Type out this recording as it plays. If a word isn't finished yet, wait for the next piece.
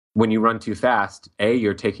when you run too fast,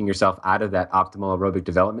 you're taking yourself out of that optimal aerobic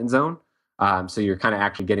development zone. So you're kind of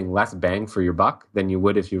actually getting less bang for your buck than you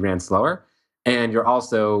would if you ran slower. And you're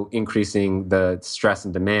also increasing the stress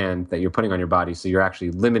and demand that you're putting on your body. So you're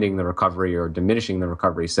actually limiting the recovery or diminishing the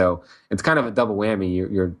recovery. So it's kind of a double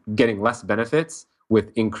whammy. You're getting less benefits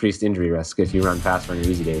with increased injury risk if you run faster on your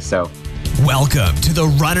easy days. So welcome to the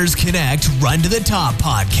Runners Connect Run to the Top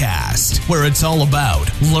podcast, where it's all about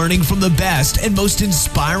learning from the best and most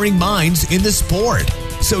inspiring minds in the sport.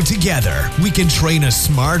 So together we can train a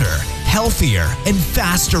smarter, healthier, and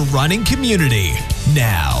faster running community.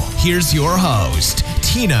 Now, here's your host,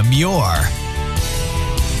 Tina Muir.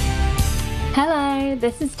 Hello,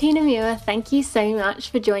 this is Tina Muir. Thank you so much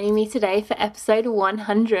for joining me today for episode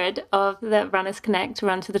 100 of the Runners Connect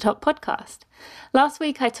Run to the Top podcast. Last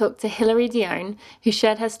week I talked to Hilary Dione, who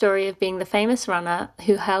shared her story of being the famous runner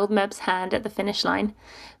who held Meb's hand at the finish line,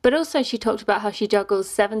 but also she talked about how she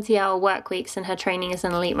juggles 70-hour work weeks in her training as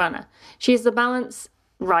an elite runner. She has the balance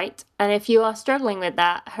right, and if you are struggling with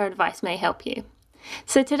that, her advice may help you.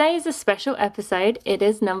 So today is a special episode. It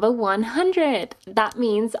is number 100. That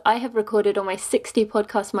means I have recorded almost 60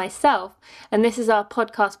 podcasts myself, and this is our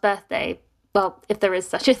podcast birthday. Well, if there is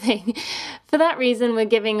such a thing. For that reason, we're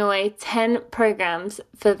giving away 10 programs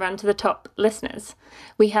for Run to the Top listeners.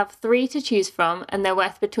 We have 3 to choose from, and they're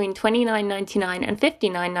worth between $29.99 and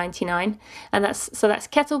 $59.99, and that's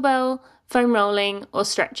kettlebell, foam rolling, or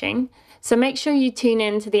stretching. So make sure you tune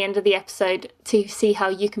in to the end of the episode to see how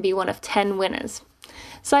you can be one of 10 winners.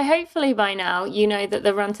 So hopefully by now you know that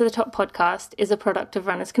the Run to the Top podcast is a product of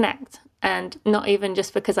Runners Connect, and not even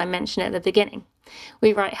just because I mentioned it at the beginning.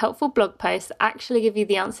 We write helpful blog posts that actually give you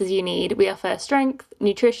the answers you need. We offer strength,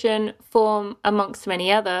 nutrition, form, amongst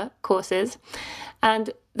many other courses.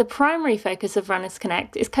 And the primary focus of Runners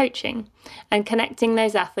Connect is coaching and connecting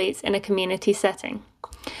those athletes in a community setting.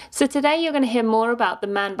 So today you're going to hear more about the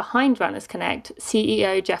man behind Runners Connect,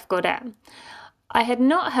 CEO Jeff Gaudette. I had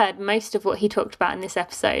not heard most of what he talked about in this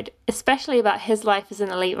episode, especially about his life as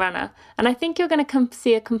an elite runner, and I think you're going to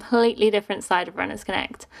see a completely different side of Runners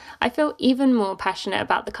Connect. I feel even more passionate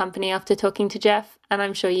about the company after talking to Jeff, and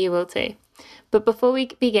I'm sure you will too. But before we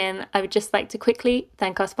begin, I would just like to quickly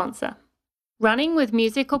thank our sponsor. Running with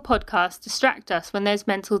music or podcasts distract us when those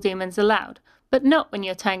mental demons are loud, but not when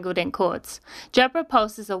you're tangled in cords. Jabra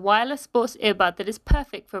Pulse is a wireless sports earbud that is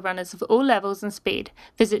perfect for runners of all levels and speed.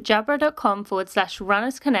 Visit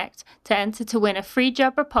jabra.com/runnersconnect to enter to win a free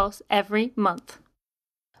Jabra Pulse every month.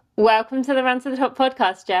 Welcome to the Run to the Top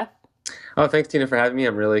podcast, Jeff. Oh, thanks, Tina, for having me.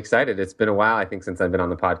 I'm really excited. It's been a while, I think, since I've been on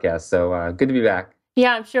the podcast, so good to be back.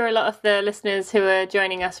 Yeah, I'm sure a lot of the listeners who are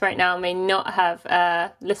joining us right now may not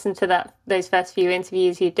have listened to those first few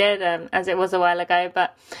interviews you did, as it was a while ago.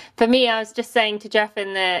 But for me, I was just saying to Jeff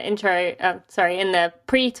in the in the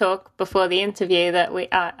pre-talk before the interview that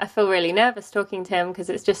I feel really nervous talking to him because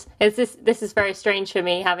this is very strange for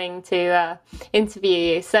me having to interview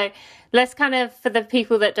you. So let's kind of, for the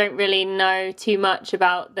people that don't really know too much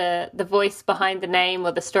about the voice behind the name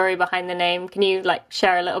or the story behind the name, can you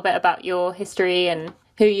share a little bit about your history and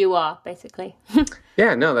who you are, basically?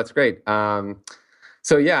 Yeah, no, that's great.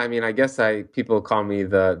 So yeah, I mean, I guess people call me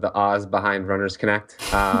the Oz behind Runners Connect.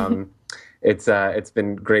 It's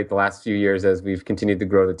been great the last few years as we've continued to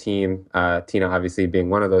grow the team. Tina obviously being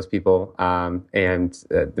one of those people, and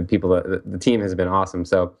the team has been awesome.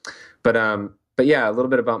 So, But yeah, a little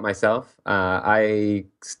bit about myself. I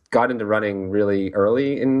got into running really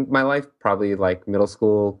early in my life, probably like middle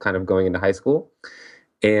school, kind of going into high school.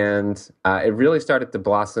 And it really started to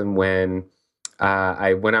blossom when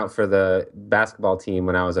I went out for the basketball team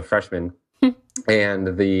when I was a freshman.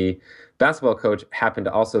 And the basketball coach happened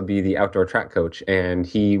to also be the outdoor track coach, and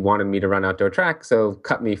he wanted me to run outdoor track, so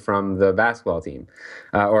cut me from the basketball team,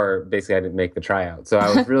 or basically I didn't make the tryout. So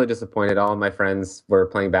I was really disappointed. All of my friends were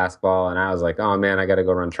playing basketball, and I was like, oh man, I got to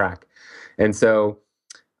go run track. And so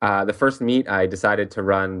the first meet, I decided to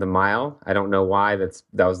run the mile. I don't know why. That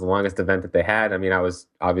was the longest event that they had. I mean, I was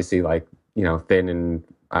obviously thin and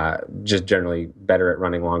just generally better at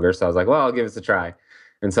running longer. So I was like, well, I'll give this a try.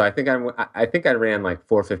 And so I think I ran like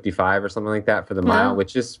 4:55 or something like that for the mile,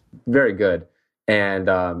 which is very good. And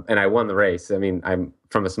I won the race. I mean, I'm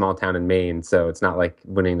from a small town in Maine, so it's not like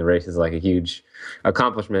winning the race is like a huge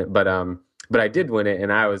accomplishment. But I did win it,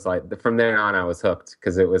 and I was like, from there on, I was hooked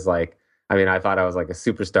because it was like, I mean, I thought I was like a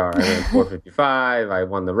superstar. I ran 4:55. I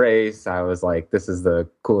won the race. I was like, this is the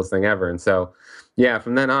coolest thing ever. And so, yeah,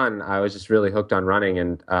 from then on, I was just really hooked on running.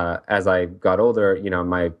 And as I got older,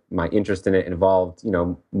 my interest in it evolved,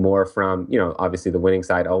 more from, obviously the winning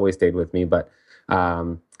side always stayed with me, but,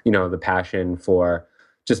 the passion for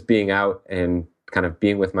just being out and kind of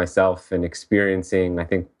being with myself and experiencing, I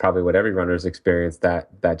think probably what every runner's experienced,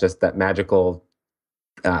 that magical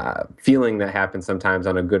feeling that happens sometimes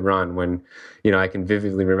on a good run when, I can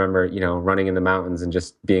vividly remember, running in the mountains and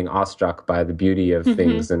just being awestruck by the beauty of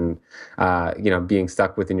things and, being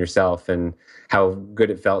stuck within yourself and how good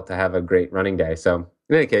it felt to have a great running day. So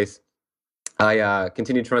in any case, I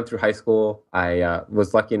continued to run through high school. I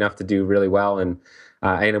was lucky enough to do really well, and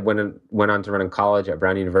went on to run in college at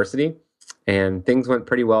Brown University, and things went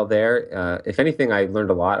pretty well there. If anything, I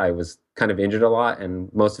learned a lot. I was kind of injured a lot,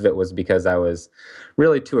 and most of it was because I was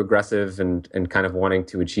really too aggressive and kind of wanting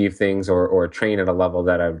to achieve things or train at a level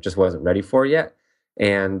that I just wasn't ready for yet.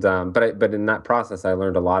 And but in that process, I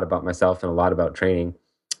learned a lot about myself and a lot about training.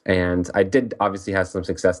 And I did obviously have some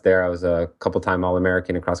success there. I was a couple-time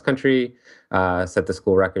All-American in cross country, set the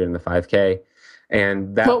school record in the 5K.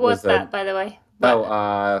 And that what was that, by the way?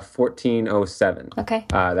 14:07. Okay.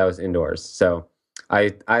 That was indoors. So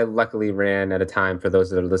I luckily ran at a time, for those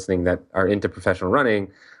that are listening that are into professional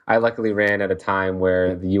running, I luckily ran at a time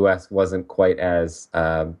where the U.S. wasn't quite as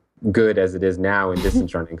good as it is now in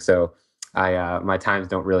distance running. So my times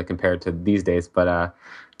don't really compare to these days, but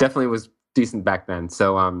definitely was decent back then.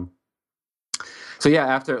 So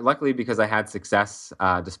yeah, luckily because I had success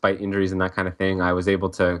despite injuries and that kind of thing, I was able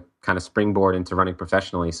to kind of springboard into running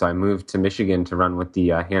professionally. So I moved to Michigan to run with the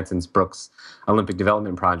Hanson's Brooks Olympic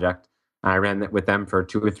Development Project. I ran with them for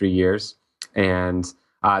 2 or 3 years, and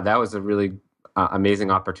that was a really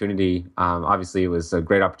amazing opportunity. Obviously, it was a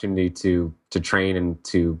great opportunity to train and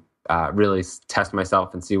to really test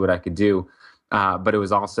myself and see what I could do. But it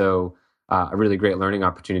was also a really great learning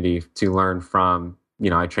opportunity to learn from.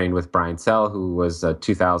 I trained with Brian Sell, who was a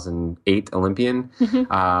 2008 Olympian,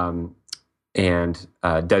 and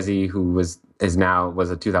Desi, who was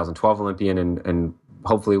a 2012 Olympian, and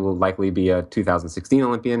hopefully will likely be a 2016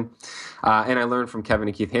 Olympian. And I learned from Kevin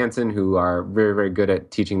and Keith Hansen, who are very, very good at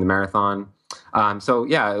teaching the marathon. So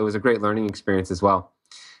yeah, it was a great learning experience as well.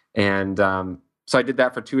 And so I did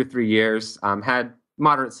that for 2 or 3 years, had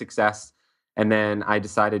moderate success, and then I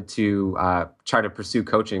decided to try to pursue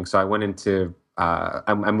coaching. So I went into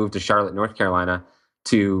I moved to Charlotte, North Carolina,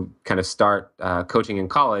 to kind of start coaching in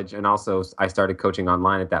college, and also I started coaching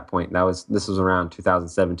online at that point. This was around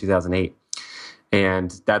 2007, 2008,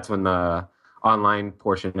 and that's when the online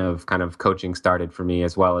portion of kind of coaching started for me,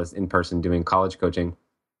 as well as in person doing college coaching.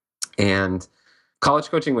 And college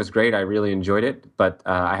coaching was great; I really enjoyed it, but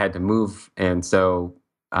I had to move, and so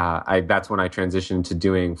that's when I transitioned to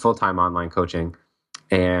doing full-time online coaching.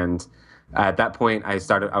 And at that point, I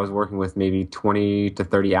was working with maybe 20 to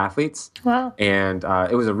 30 athletes. Wow. And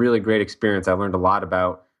it was a really great experience. I learned a lot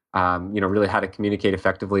about, really how to communicate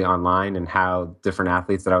effectively online, and how different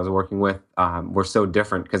athletes that I was working with were so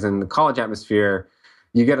different. Because in the college atmosphere,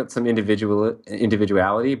 you get some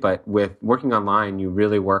individuality, but with working online, you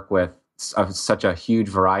really work with such a huge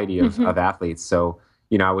variety of athletes. So,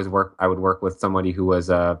 I would work with somebody who was,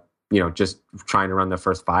 just trying to run the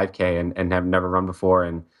first 5K and have never run before,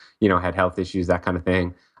 and had health issues, that kind of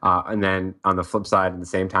thing. And then on the flip side, at the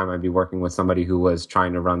same time, I'd be working with somebody who was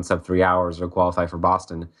trying to run sub 3 hours or qualify for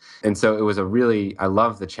Boston. And so it was I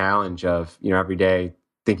love the challenge of, every day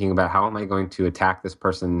thinking about how am I going to attack this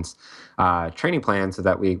person's training plan so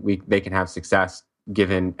that they can have success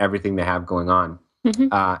given everything they have going on.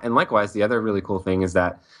 And likewise, the other really cool thing is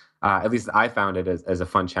that, at least I found it as a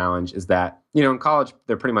fun challenge, is that, in college,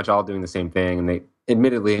 they're pretty much all doing the same thing. And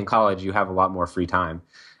admittedly, in college, you have a lot more free time.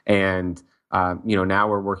 And, now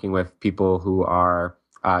we're working with people who are,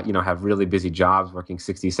 have really busy jobs, working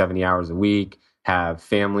 60, 70 hours a week, have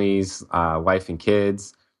families, wife and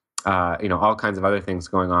kids, all kinds of other things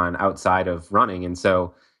going on outside of running. And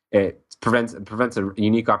so it prevents a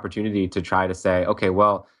unique opportunity to try to say, okay,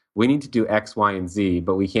 well, we need to do X, Y, and Z,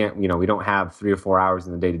 but we can't, we don't have 3 or 4 hours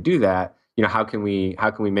in the day to do that. How can we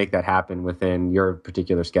make that happen within your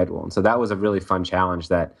particular schedule? And so that was a really fun challenge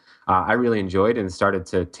that I really enjoyed, and started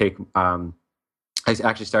to take. I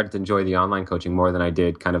actually started to enjoy the online coaching more than I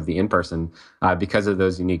did kind of the in-person because of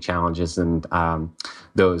those unique challenges, and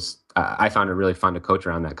I found it really fun to coach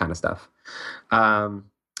around that kind of stuff.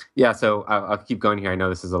 Yeah, so I'll keep going here. I know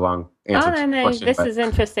this is a long answer. Oh, no, question, this is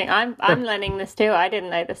interesting. I'm learning this too. I didn't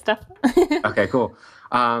know this stuff. Okay, cool.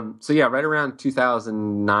 So yeah, right around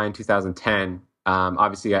 2009, 2010,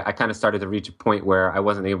 obviously I kind of started to reach a point where I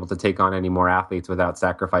wasn't able to take on any more athletes without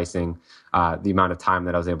sacrificing the amount of time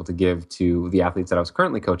that I was able to give to the athletes that I was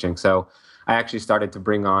currently coaching. So I actually started to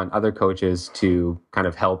bring on other coaches to kind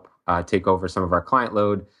of help take over some of our client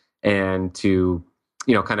load, and to,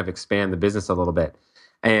 kind of expand the business a little bit.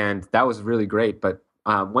 And that was really great. But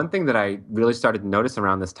one thing that I really started to notice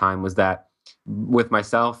around this time was that, with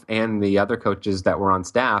myself and the other coaches that were on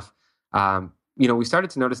staff, we started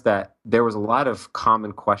to notice that there was a lot of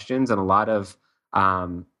common questions and a lot of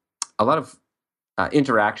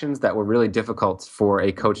interactions that were really difficult for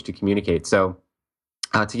a coach to communicate. So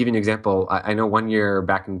to give you an example, I know one year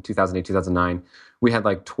back in 2008, 2009, we had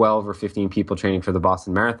like 12 or 15 people training for the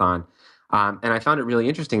Boston Marathon. And I found it really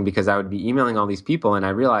interesting because I would be emailing all these people and I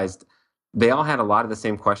realized they all had a lot of the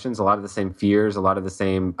same questions, a lot of the same fears, a lot of the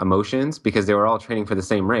same emotions because they were all training for the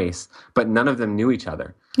same race, but none of them knew each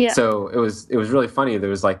other. Yeah. So it was really funny. There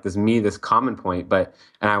was like this common point, and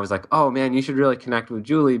I was like, oh man, you should really connect with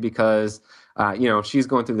Julie because, she's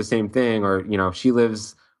going through the same thing, or, she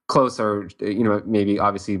lives close, or, maybe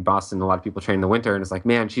obviously Boston, a lot of people train in the winter, and it's like,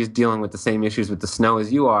 man, she's dealing with the same issues with the snow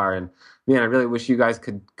as you are. And man, I really wish you guys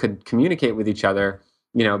could communicate with each other,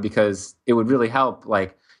 because it would really help.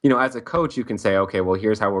 Like, as a coach, you can say, okay, well,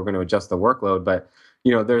 here's how we're going to adjust the workload. But,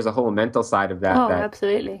 there's a whole mental side of that. Oh,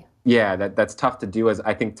 absolutely. Yeah, that's tough to do,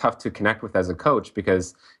 tough to connect with as a coach,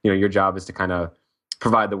 because, your job is to kind of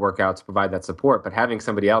provide the workouts, provide that support. But having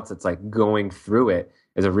somebody else that's like going through it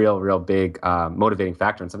is a real big motivating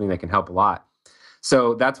factor and something that can help a lot.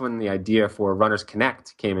 So that's when the idea for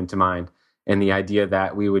RunnersConnect came into mind. And the idea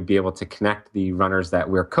that we would be able to connect the runners that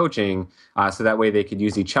we're coaching so that way they could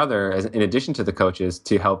use each other in addition to the coaches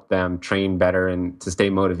to help them train better and to stay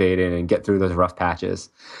motivated and get through those rough patches.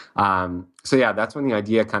 So yeah, that's when the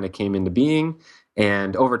idea kind of came into being.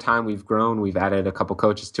 And over time, we've grown. We've added a couple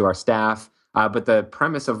coaches to our staff. But the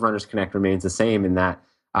premise of RunnersConnect remains the same in that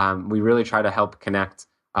we really try to help connect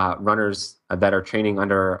runners that are training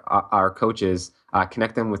under our coaches,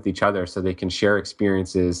 connect them with each other so they can share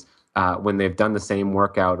experiences when they've done the same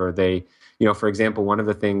workout, or they, for example, one of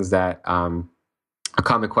the things that a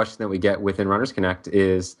common question that we get within RunnersConnect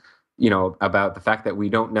is, about the fact that we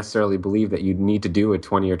don't necessarily believe that you need to do a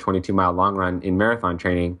 20 or 22 mile long run in marathon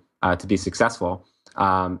training to be successful.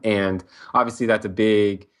 And obviously that's a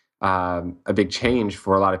big change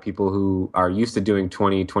for a lot of people who are used to doing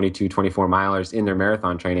 20, 22, 24 milers in their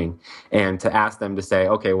marathon training. And to ask them to say,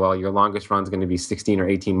 okay, well, your longest run is going to be 16 or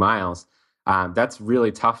 18 miles. That's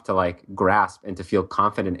really tough to like grasp and to feel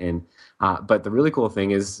confident in. But the really cool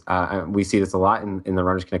thing is, we see this a lot in the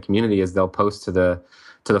RunnersConnect community, is they'll post to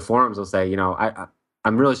the forums. They'll say,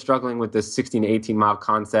 I'm really struggling with this 16 to 18 mile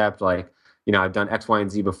concept. Like, I've done X, Y,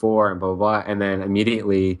 and Z before and blah, blah, blah. And then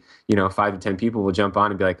immediately, 5 to 10 people will jump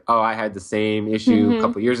on and be like, oh, I had the same issue a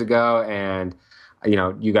couple of years ago. And,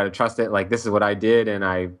 you got to trust it. Like, this is what I did. And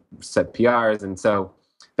I set PRs. And so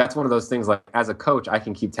that's one of those things, like as a coach, I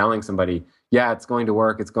can keep telling somebody, yeah, it's going to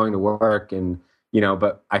work. And,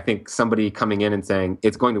 but I think somebody coming in and saying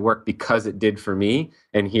it's going to work because it did for me,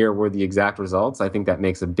 and here were the exact results. I think that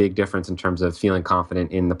makes a big difference in terms of feeling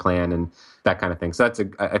confident in the plan and that kind of thing. So that's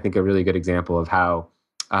I think a really good example of how,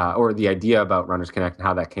 or the idea about RunnersConnect and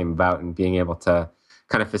how that came about, and being able to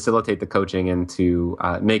kind of facilitate the coaching and to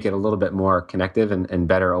make it a little bit more connective and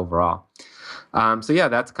better overall. So yeah,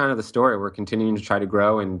 that's kind of the story. We're continuing to try to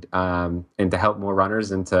grow and to help more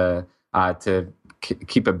runners and to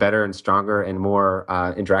keep a better and stronger and more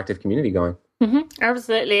interactive community going.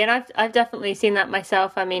 Absolutely, and I've definitely seen that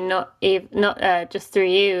myself. I mean, not just through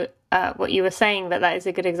you, what you were saying, that is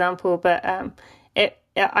a good example. But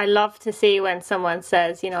I love to see when someone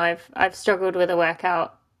says, I've struggled with a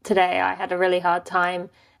workout today. I had a really hard time.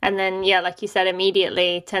 And then, yeah, like you said,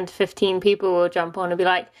 immediately 10 to 15 people will jump on and be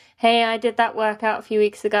like, hey, I did that workout a few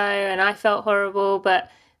weeks ago and I felt horrible, but,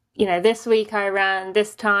 this week I ran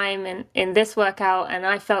this time in this workout and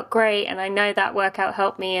I felt great, and I know that workout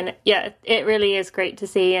helped me. And yeah, it really is great to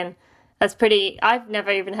see. And I've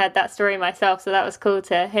never even heard that story myself, so that was cool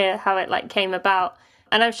to hear how it came about.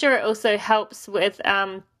 And I'm sure it also helps with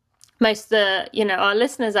most of the, our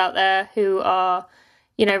listeners out there who are,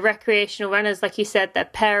 recreational runners. Like you said, they're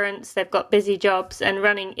parents, they've got busy jobs, and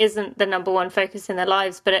running isn't the number one focus in their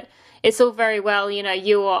lives. But it's all very well,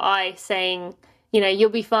 you or I saying, you'll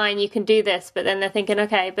be fine, you can do this. But then they're thinking,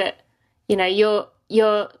 okay, but,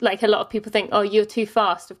 you're like, a lot of people think, oh, you're too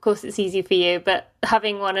fast. Of course it's easy for you. But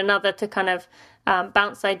having one another to kind of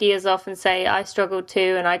bounce ideas off and say, I struggled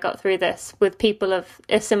too, and I got through this, with people of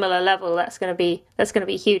a similar level, that's going to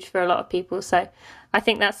be huge for a lot of people. So I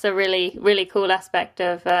think that's a really, really cool aspect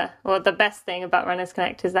of, or the best thing about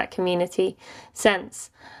RunnersConnect is that community sense.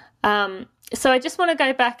 So I just want to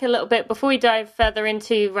go back a little bit before we dive further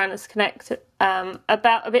into RunnersConnect,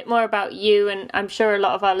 about a bit more about you. And I'm sure a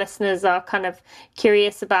lot of our listeners are kind of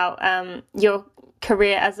curious about your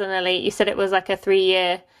career as an elite. You said it was like a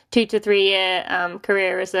 3-year 2 to 3 year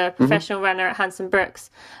career as a professional runner at Hanson Brooks.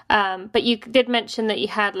 But you did mention that you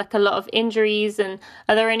had like a lot of injuries. And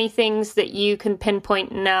are there any things that you can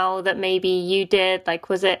pinpoint now that maybe you did? Like,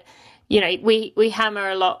 was it, we hammer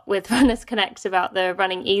a lot with RunnersConnect about the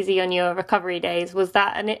running easy on your recovery days. Was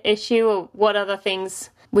that an issue, or what other things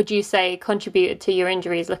would you say contributed to your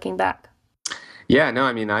injuries looking back? Yeah, no,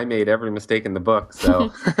 I mean, I made every mistake in the book.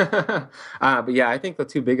 So, but yeah, I think the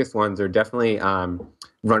two biggest ones are definitely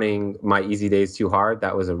running my easy days too hard.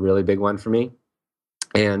 That was a really big one for me.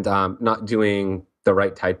 And not doing the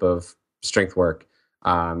right type of strength work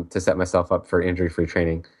to set myself up for injury-free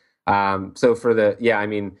training. So I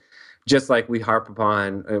mean, just like we harp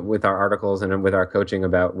upon with our articles and with our coaching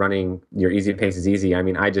about running your easy pace is easy. I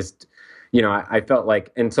mean, I just, I felt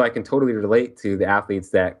like, and so I can totally relate to the athletes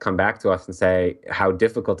that come back to us and say how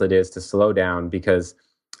difficult it is to slow down, because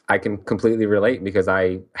I can completely relate, because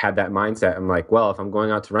I had that mindset. I'm like, well, if I'm going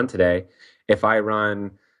out to run today, if I run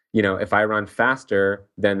faster,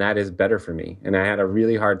 then that is better for me. And I had a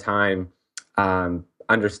really hard time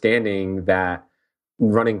understanding that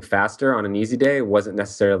running faster on an easy day wasn't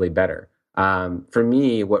necessarily better. For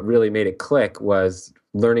me, what really made it click was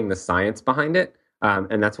learning the science behind it.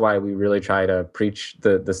 And that's why we really try to preach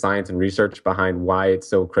the science and research behind why it's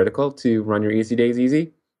so critical to run your easy days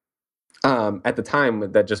easy. At the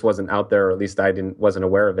time, that just wasn't out there, or at least I wasn't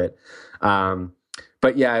aware of it.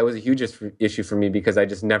 But yeah, it was a huge issue for me because I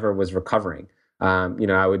just never was recovering.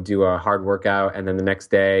 I would do a hard workout, and then the next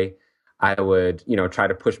day I would, try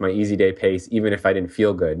to push my easy day pace, even if I didn't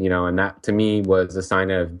feel good, and that to me was a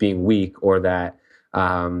sign of being weak, or that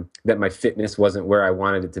my fitness wasn't where I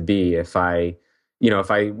wanted it to be. If I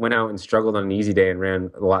went out and struggled on an easy day and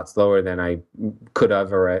ran a lot slower than I could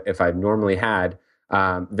have, or if I normally had,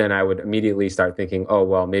 then I would immediately start thinking, oh,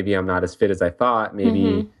 well, maybe I'm not as fit as I thought.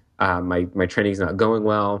 Maybe my training's not going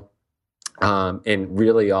well. And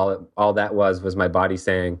really all that was my body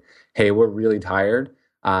saying, hey, we're really tired.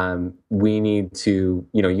 We need to,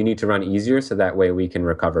 you need to run easier so that way we can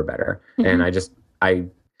recover better. And I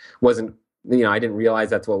wasn't, I didn't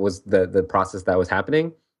realize that's what was the process that was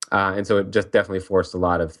happening. And so it just definitely forced a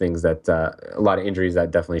lot of things a lot of injuries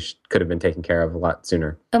that definitely could have been taken care of a lot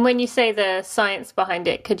sooner. And when you say the science behind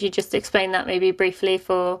it, could you just explain that maybe briefly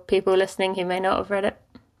for people listening who may not have read it?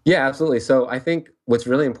 Yeah, absolutely. So I think what's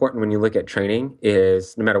really important when you look at training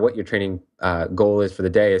is, no matter what your training goal is for the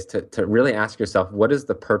day, is to really ask yourself, what is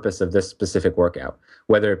the purpose of this specific workout?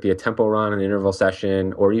 Whether it be a tempo run, an interval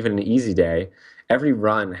session, or even an easy day, every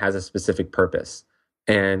run has a specific purpose.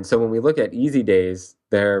 And so when we look at easy days,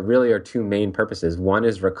 there really are two main purposes. One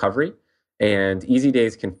is recovery, and easy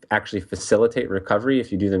days can actually facilitate recovery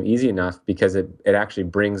if you do them easy enough, because it actually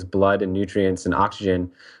brings blood and nutrients and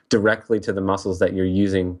oxygen directly to the muscles that you're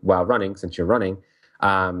using while running, since you're running,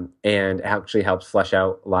 and actually helps flush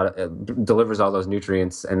out delivers all those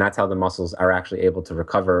nutrients, and that's how the muscles are actually able to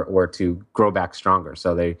recover or to grow back stronger.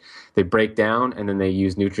 So they break down, and then they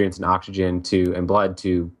use nutrients and oxygen and blood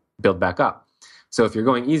to build back up. So if you're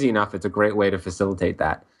going easy enough, it's a great way to facilitate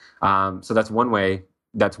that. So that's one way.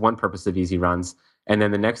 That's one purpose of easy runs. And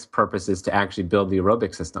then the next purpose is to actually build the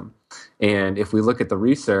aerobic system. And if we look at the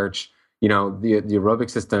research, the aerobic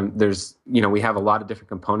system, we have a lot of different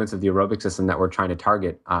components of the aerobic system that we're trying to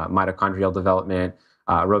target: mitochondrial development,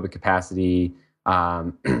 aerobic capacity,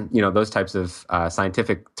 those types of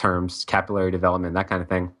scientific terms, capillary development, that kind of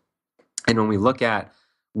thing. And when we look at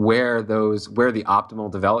where the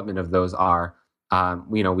optimal development of those are,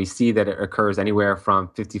 we see that it occurs anywhere from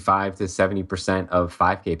 55 to 70% of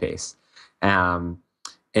 5K pace.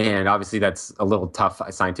 And obviously that's a little tough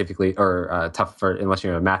scientifically, or tough for, unless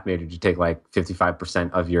you're a math major, to take like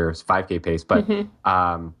 55% of your 5K pace. But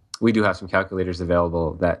we do have some calculators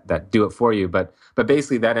available that do it for you. But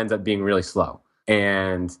basically that ends up being really slow.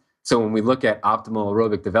 And so when we look at optimal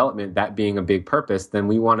aerobic development, that being a big purpose, then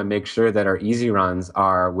we want to make sure that our easy runs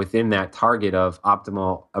are within that target of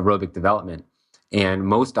optimal aerobic development. And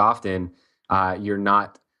most often,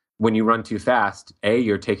 when you run too fast,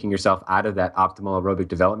 you're taking yourself out of that optimal aerobic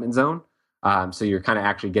development zone. So you're kind of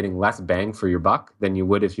actually getting less bang for your buck than you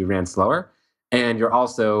would if you ran slower. And you're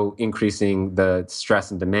also increasing the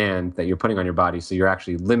stress and demand that you're putting on your body. So you're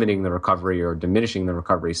actually limiting the recovery or diminishing the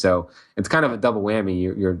recovery. So it's kind of a double whammy.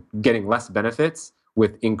 You're getting less benefits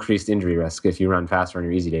with increased injury risk if you run faster on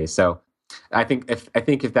your easy days. So I think if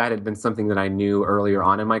that had been something that I knew earlier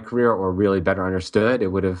on in my career, or really better understood, it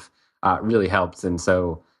would have really helped. And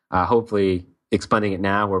so hopefully explaining it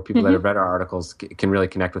now, where people that have read our articles can really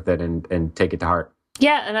connect with it and take it to heart.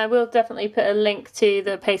 Yeah, and I will definitely put a link to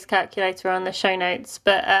the pace calculator on the show notes.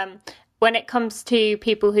 But when it comes to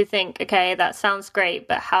people who think, okay, that sounds great,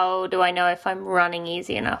 but how do I know if I'm running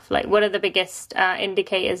easy enough? Like, what are the biggest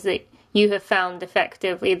indicators that you have found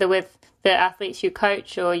effective, either with the athletes you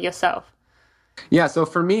coach or yourself? Yeah, so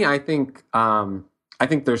for me, I think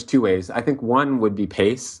there's two ways. I think one would be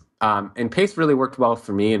pace, and pace really worked well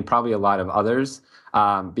for me and probably a lot of others,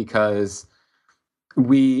 because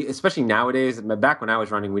especially nowadays, back when I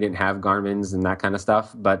was running, we didn't have Garmin's and that kind of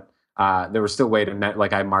stuff, but there was still a way to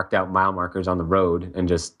like I marked out mile markers on the road and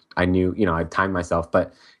just I knew, I timed myself.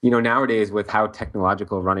 But nowadays with how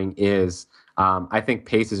technological running is, I think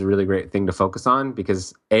pace is a really great thing to focus on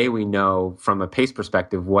because we know from a pace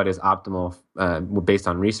perspective what is optimal based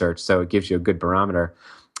on research, so it gives you a good barometer.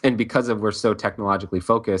 And because we're so technologically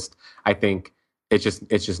focused, I think it's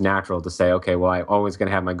just natural to say, okay, well, I'm always going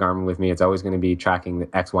to have my Garmin with me. It's always going to be tracking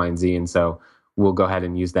the X, Y, and Z, and so we'll go ahead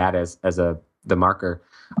and use that as the marker.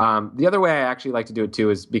 The other way I actually like to do it too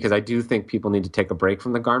is because I do think people need to take a break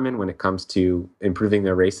from the Garmin when it comes to improving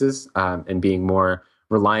their races and being more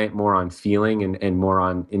reliant more on feeling and more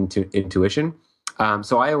on intuition.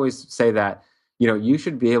 So I always say that, you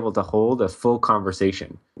should be able to hold a full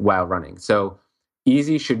conversation while running. So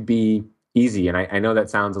easy should be easy. And I know that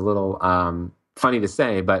sounds a little funny to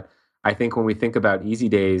say, but I think when we think about easy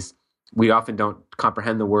days, we often don't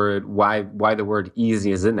comprehend the word, why the word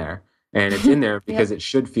easy is in there. And it's in there because it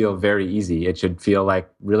should feel very easy. It should feel like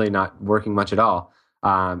really not working much at all.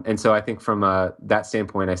 And so I think from that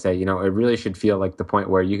standpoint, I say, it really should feel like the point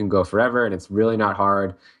where you can go forever and it's really not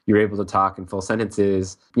hard. You're able to talk in full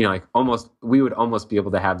sentences, we would almost be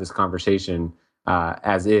able to have this conversation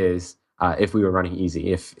as is if we were running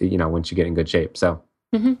easy, once you get in good shape. So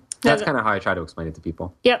that's kind of how I try to explain it to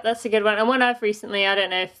people. Yep, that's a good one. And one I've recently, I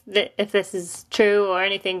don't know if this is true or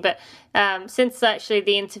anything, but since actually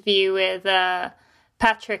the interview with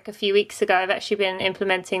Patrick a few weeks ago, I've actually been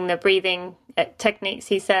implementing the breathing techniques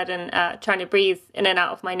he said and trying to breathe in and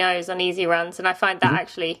out of my nose on easy runs. And I find that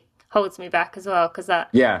actually holds me back as well, because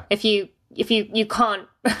if you can't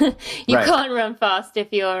can't run fast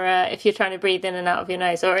if you're trying to breathe in and out of your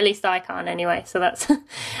nose, or at least I can't anyway. So that's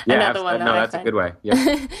another one. That's a good way.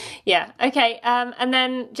 Yeah. Yeah. Okay. And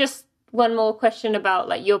then just one more question about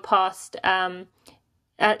like your past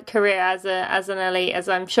career as an elite, as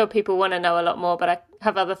I'm sure people want to know a lot more, but I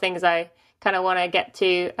have other things I kind of want to get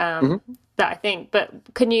to that I think.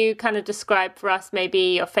 But can you kind of describe for us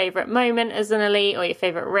maybe your favorite moment as an elite, or your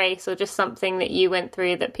favorite race, or just something that you went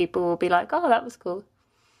through that people will be like, oh, that was cool?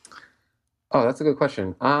 Oh, that's a good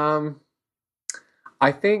question.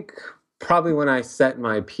 I think probably when I set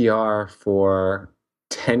my PR for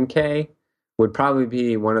 10K would probably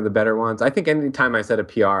be one of the better ones. I think anytime I set a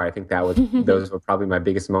PR, I think those were probably my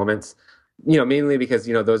biggest moments. Mainly because,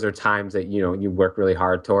 those are times that, you work really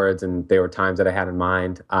hard towards, and they were times that I had in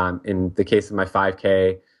mind. In the case of my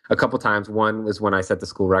 5K, a couple times, one was when I set the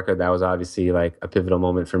school record. That was obviously like a pivotal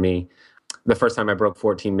moment for me. The first time I broke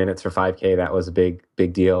 14 minutes for 5K, that was a big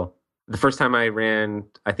deal. The first time I ran,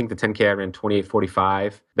 I think the 10K, I ran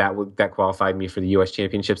 28:45. That qualified me for the U.S.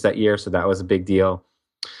 championships that year, so that was a big deal.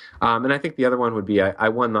 And I think the other one would be I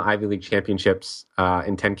won the Ivy League championships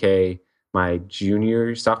in 10K my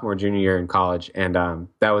sophomore, junior year in college. And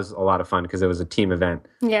that was a lot of fun because it was a team event.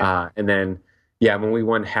 Yeah. And then, when we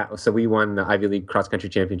won, we won the Ivy League cross country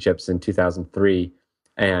championships in 2003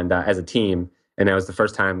 and as a team. And that was the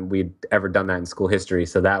first time we'd ever done that in school history.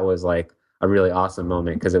 So that was like a really awesome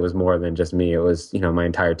moment because it was more than just me. It was, my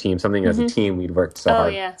entire team, something as a team we'd worked so hard. Oh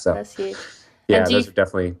yeah, so, that's huge. Yeah, those are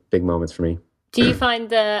definitely big moments for me. Do you find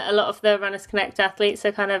a lot of the RunnersConnect athletes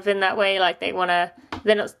are kind of in that way, like they're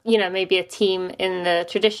not, maybe a team in the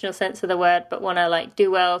traditional sense of the word, but want to like do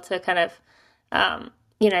well to kind of,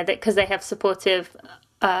 because they have supportive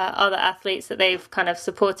other athletes that they've kind of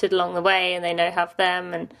supported along the way, and they have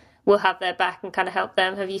them and will have their back and kind of help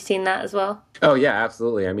them. Have you seen that as well? Oh yeah,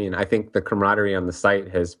 absolutely. I mean, I think the camaraderie on the site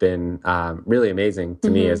has been really amazing to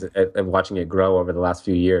me as watching it grow over the last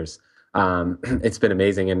few years. It's been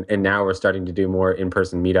amazing. And now we're starting to do more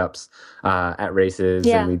in-person meetups at races.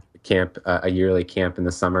 Yeah. And we camp a yearly camp in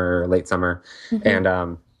the summer, late summer.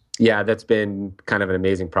 And that's been kind of an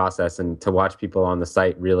amazing process. And to watch people on the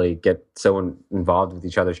site really get so involved with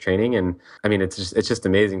each other's training. And I mean, it's just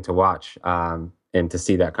amazing to watch and to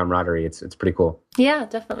see that camaraderie. It's pretty cool. Yeah,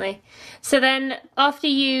 definitely. So then after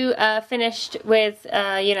you finished with,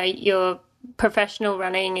 your professional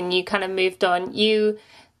running and you kind of moved on,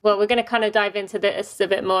 well, we're going to kind of dive into this a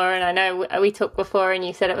bit more. And I know we talked before and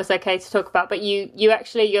you said it was okay to talk about, but you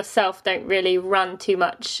actually yourself don't really run too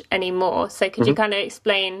much anymore. So could you kind of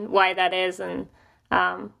explain why that is and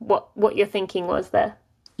what your thinking was there?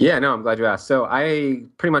 Yeah, no, I'm glad you asked. So I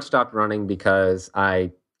pretty much stopped running because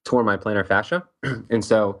I tore my plantar fascia. And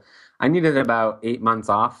so I needed about 8 months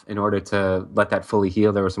off in order to let that fully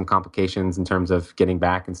heal. There were some complications in terms of getting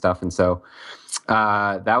back and stuff. And so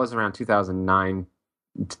that was around 2009,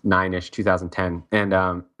 9-ish, 2010.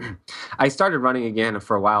 And I started running again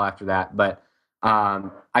for a while after that. But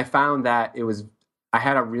I found that I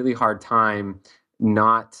had a really hard time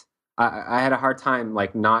not I had a hard time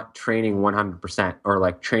like not training 100% or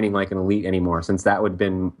like training like an elite anymore, since that would have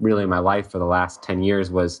been really my life for the last 10 years,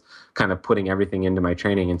 was kind of putting everything into my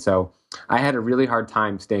training. And so I had a really hard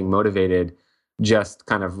time staying motivated, just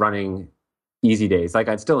kind of running easy days. Like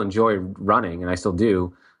I'd still enjoy running and I still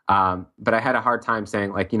do. But I had a hard time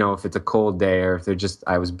saying like, if it's a cold day or if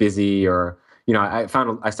I was busy or, I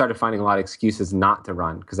started finding a lot of excuses not to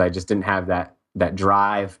run because I just didn't have that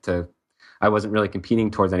drive I wasn't really competing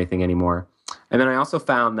towards anything anymore. And then I also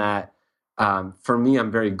found that for me, I'm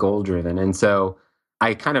very goal driven. And so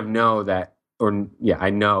I kind of know that, I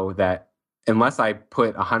know that unless I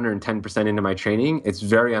put 110% into my training, it's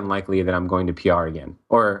very unlikely that I'm going to PR again.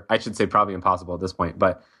 Or I should say probably impossible at this point.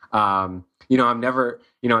 But, I'm never,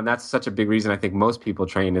 and that's such a big reason I think most people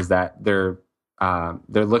train is that they're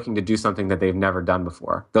looking to do something that they've never done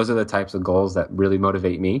before. Those are the types of goals that really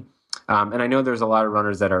motivate me. And I know there's a lot of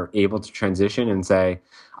runners that are able to transition and say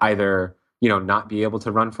either, not be able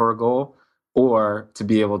to run for a goal or to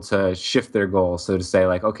be able to shift their goal. So to say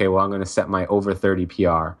like, okay, well, I'm going to set my over 30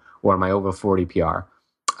 PR or my over 40 PR.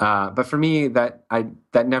 But for me, that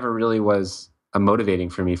never really was motivating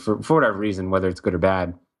for me for whatever reason, whether it's good or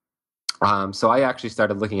bad. So I actually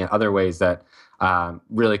started looking at other ways that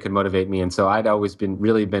really could motivate me. And so I'd always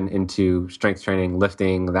been into strength training,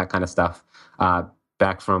 lifting, that kind of stuff.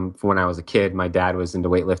 Back from when I was a kid, my dad was into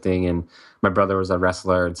weightlifting and my brother was a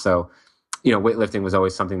wrestler. And so, weightlifting was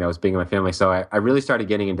always something that was big in my family. So I really started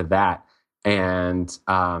getting into that. And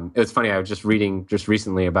it was funny, I was just reading just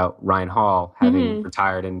recently about Ryan Hall having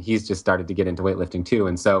retired, and he's just started to get into weightlifting too.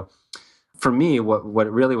 And so for me, what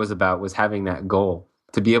it really was about was having that goal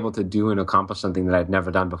to be able to do and accomplish something that I'd never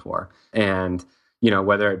done before. And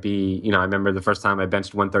whether it be, I remember the first time I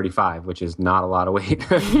benched 135, which is not a lot of weight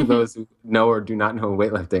for those who know or do not know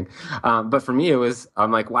weightlifting. But for me,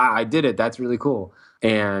 I'm like, wow, I did it. That's really cool.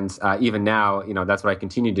 And even now, that's what I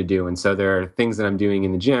continue to do. And so there are things that I'm doing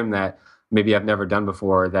in the gym that maybe I've never done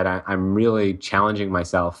before that I'm really challenging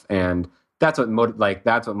myself. And that's what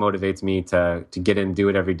motivates me to get in and do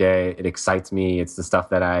it every day. It excites me. It's the stuff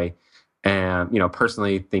that I am,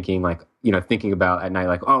 personally thinking about at night,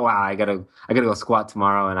 like, oh wow, I gotta go squat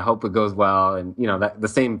tomorrow, and I hope it goes well. And that the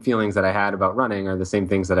same feelings that I had about running are the same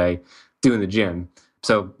things that I do in the gym.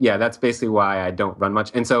 So yeah, that's basically why I don't run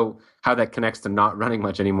much. And so how that connects to not running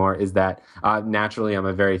much anymore is that naturally I'm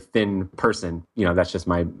a very thin person. That's just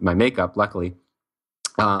my makeup, luckily.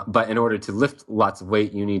 But in order to lift lots of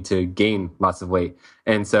weight, you need to gain lots of weight.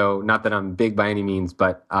 And so not that I'm big by any means,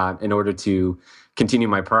 but in order to continue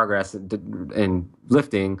my progress in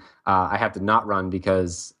lifting, I have to not run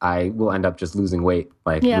because I will end up just losing weight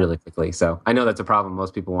really quickly. So I know that's a problem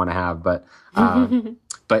most people want to have, but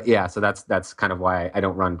yeah, so that's kind of why I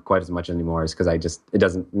don't run quite as much anymore, is because it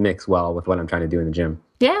doesn't mix well with what I'm trying to do in the gym.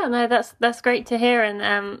 Yeah, no, that's great to hear.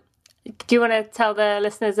 And do you want to tell the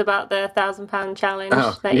listeners about the 1,000-pound challenge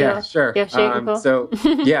you're shooting for? So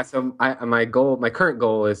my current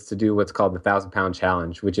goal is to do what's called the 1,000-pound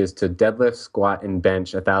challenge, which is to deadlift, squat, and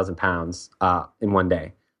bench 1,000 pounds in one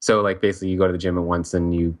day. So basically you go to the gym at once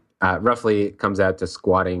and you roughly it comes out to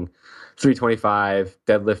squatting 325,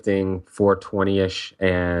 deadlifting 420-ish,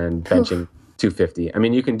 and benching 250. I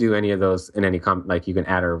mean, you can do any of those in any you can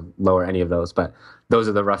add or lower any of those, but those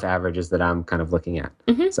are the rough averages that I'm kind of looking at.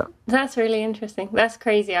 So that's really interesting. That's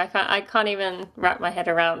crazy. I can't even wrap my head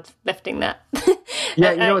around lifting that.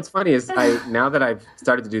 Yeah, what's funny is now that I've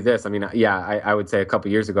started to do this, I mean, I would say a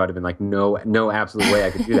couple years ago I'd have been like, no absolute way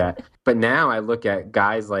I could do that. But now I look at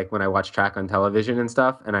guys like when I watch track on television and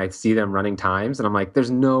stuff, and I see them running times, and I'm like,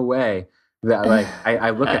 there's no way that I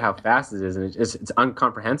look at how fast it is, and it's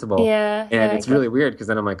incomprehensible. And it's really weird because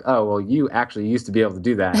then I'm like, oh, well, you actually used to be able to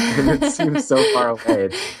do that, and it seems so far away.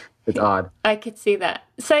 It's odd. I could see that.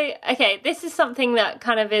 So, okay, this is something that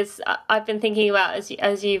kind of is, I've been thinking about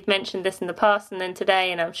as you've mentioned this in the past and then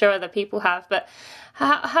today, and I'm sure other people have, but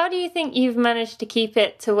how do you think you've managed to keep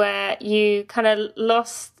it to where you kind of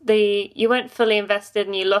you weren't fully invested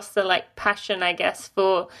and you lost the passion, I guess,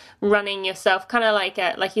 for running yourself, kind of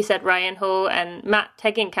like you said, Ryan Hall and Matt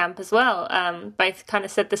Tegenkamp as well, both kind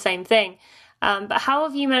of said the same thing. But how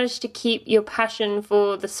have you managed to keep your passion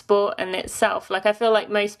for the sport and itself? Like, I feel like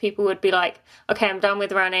most people would be like, okay, I'm done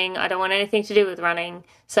with running. I don't want anything to do with running.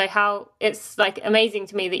 So it's like amazing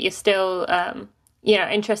to me that you're still,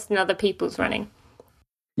 interested in other people's running.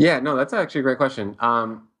 Yeah, no, that's actually a great question.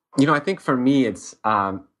 I think for me,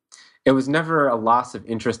 it was never a loss of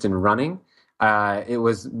interest in running. It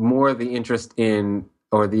was more the interest in,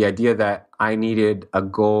 or the idea that I needed a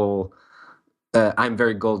goal. I'm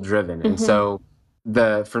very goal driven. And so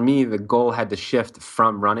for me, the goal had to shift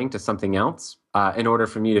from running to something else in order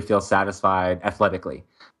for me to feel satisfied athletically.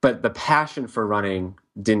 But the passion for running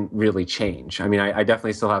didn't really change. I mean, I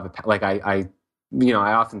definitely still have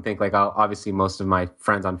I often think like obviously most of my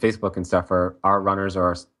friends on Facebook and stuff are runners or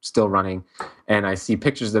are still running, and I see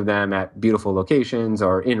pictures of them at beautiful locations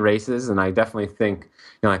or in races, and I definitely think,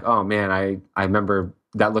 like, oh man, I remember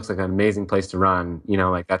that looks like an amazing place to run,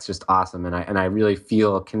 like that's just awesome, and I really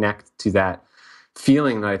feel connect to that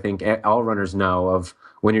feeling that I think all runners know of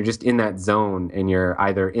when you're just in that zone and you're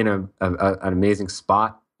either in an amazing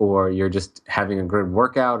spot or you're just having a good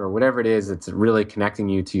workout or whatever it is. It's really connecting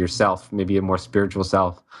you to yourself, maybe a more spiritual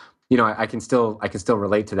self. I can still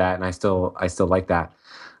relate to that, and I still like that.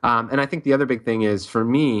 And I think the other big thing is, for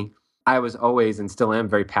me, I was always and still am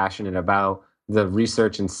very passionate about the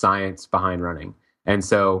research and science behind running, and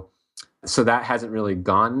so that hasn't really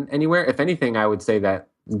gone anywhere. If anything, I would say that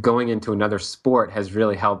going into another sport has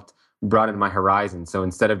really helped broaden my horizon. So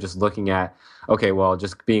instead of just looking at, okay, well,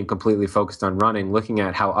 just being completely focused on running, looking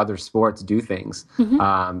at how other sports do things.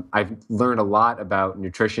 I've learned a lot about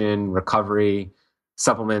nutrition, recovery,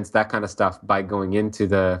 supplements, that kind of stuff by going into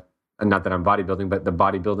not that I'm bodybuilding, but the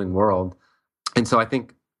bodybuilding world. And so I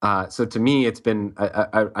think, so to me, it's been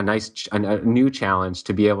a new challenge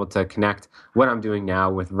to be able to connect what I'm doing now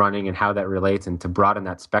with running and how that relates, and to broaden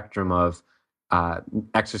that spectrum of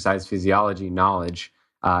exercise physiology knowledge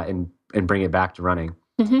and bring it back to running.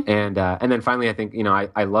 And then finally, I think,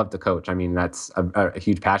 I love to coach. I mean, that's a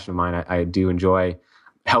huge passion of mine. I do enjoy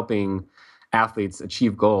helping athletes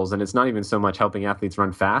achieve goals. And it's not even so much helping athletes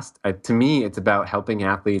run fast. To me, it's about helping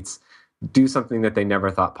athletes do something that they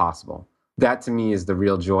never thought possible. That to me is the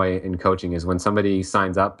real joy in coaching, is when somebody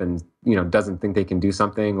signs up and, doesn't think they can do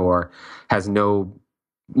something, or has no,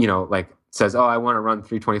 says, oh, I want to run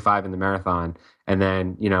 3:25 in the marathon. And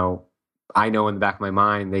then, I know in the back of my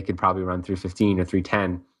mind they could probably run 3:15 or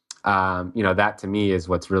 3:10. That to me is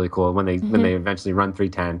what's really cool when they eventually run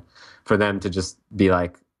 3:10, for them to just be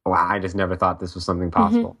like, wow, I just never thought this was something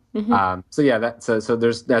possible.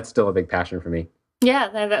 That's still a big passion for me. Yeah,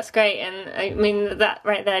 no, that's great. And I mean, that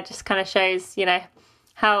right there just kind of shows,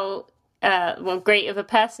 how great of a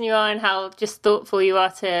person you are, and how just thoughtful you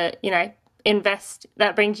are to, invest.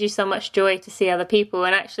 That brings you so much joy to see other people.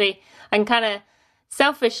 And actually, I can kind of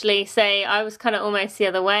selfishly say I was kind of almost the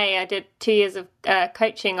other way. I did 2 years of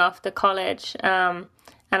coaching after college, and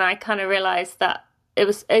I kind of realized that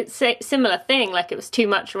it's a similar thing. Like, it was too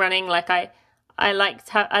much running. Like, I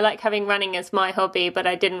like having running as my hobby, but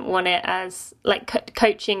I didn't want it as like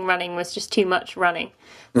coaching. Running was just too much running.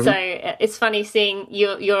 So it's funny seeing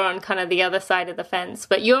you're on kind of the other side of the fence,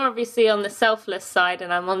 but you're obviously on the selfless side,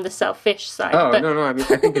 and I'm on the selfish side. Oh, no. I mean,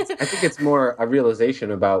 I think it's more a realization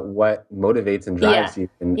about what motivates and drives you,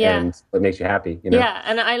 and what makes you happy. Yeah,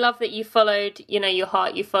 and I love that you followed, your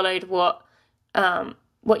heart. You followed what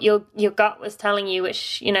your gut was telling you,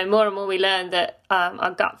 which, more and more we learn that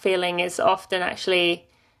our gut feeling is often actually,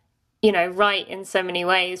 right in so many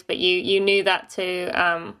ways. But you knew that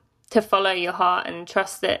to follow your heart and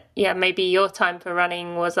trust that, maybe your time for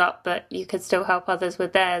running was up, but you could still help others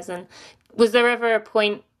with theirs. And was there ever a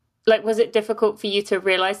point, like, was it difficult for you to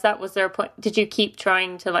realize that? Was there a point, did you keep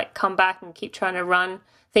trying to like come back and keep trying to run,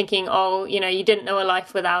 thinking, oh, you didn't know a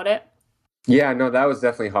life without it? Yeah, no, that was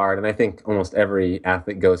definitely hard. And I think almost every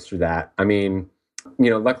athlete goes through that. I mean,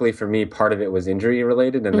 luckily for me, part of it was injury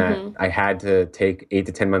related, and that I had to take 8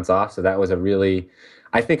 to 10 months off. So that was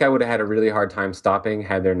I think I would have had a really hard time stopping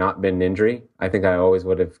had there not been an injury. I think I always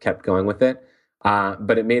would have kept going with it.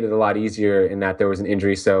 But it made it a lot easier in that there was an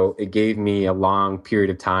injury. So it gave me a long period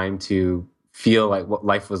of time to feel like what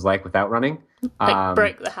life was like without running. Like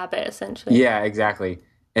break the habit, essentially. Yeah, exactly.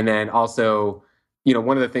 And then also,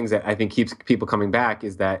 one of the things that I think keeps people coming back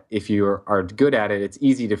is that if you are good at it, it's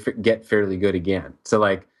easy to get fairly good again. So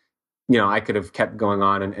like, I could have kept going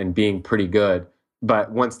on and being pretty good,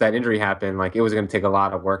 but once that injury happened, like, it was going to take a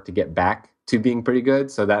lot of work to get back to being pretty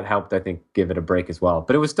good. So that helped, I think, give it a break as well.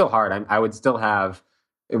 But it was still hard. I would still have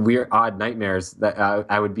weird, odd nightmares that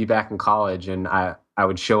I would be back in college, and I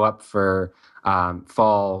would show up for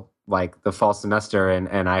fall like the fall semester,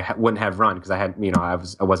 and I wouldn't have run because I had,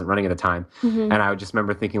 I wasn't running at the time. And I would just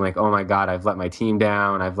remember thinking like, oh my God, I've let my team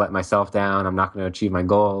down. I've let myself down. I'm not going to achieve my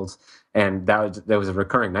goals. And that was a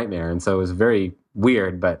recurring nightmare. And so it was very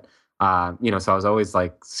weird, but, so I was always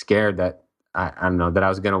like scared that I don't know, that I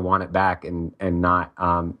was going to want it back and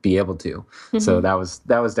not be able to. So that was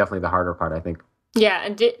definitely the harder part, I think. Yeah.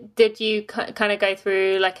 And did you kind of go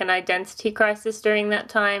through like an identity crisis during that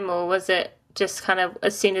time, or was it just kind of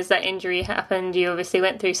as soon as that injury happened, you obviously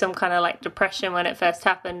went through some kind of like depression when it first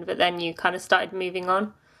happened, but then you kind of started moving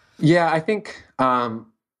on? Yeah, I think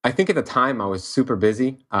at the time I was super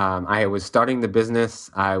busy. I was starting the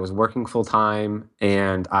business, I was working full time,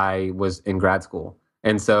 and I was in grad school.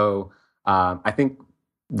 And so I think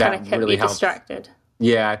that kind of kept really you helped. Distracted.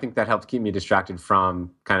 Yeah, I think that helped keep me distracted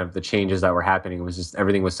from kind of the changes that were happening. It was just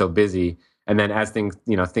everything was so busy. And then as things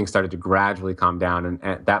started to gradually calm down, and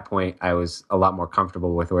at that point, I was a lot more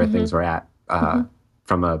comfortable with where things were at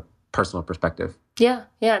from a personal perspective. Yeah,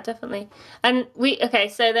 definitely. And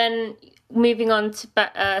so then moving on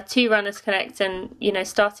to Runners Connect and,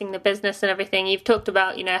 starting the business and everything, you've talked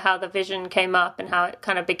about, how the vision came up and how it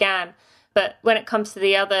kind of began. But when it comes to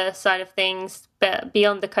the other side of things,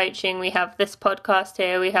 beyond the coaching, we have this podcast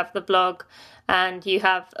here, we have the blog, and you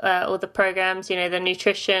have all the programs, the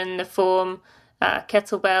nutrition, the form,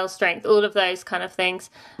 kettlebell strength, all of those kind of things.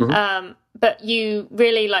 But you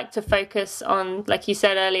really like to focus on, like you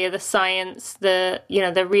said earlier, the science, the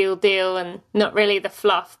real deal, and not really the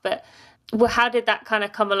fluff. But how did that kind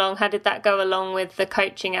of come along? How did that go along with the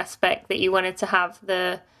coaching aspect, that you wanted to have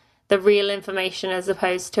the real information as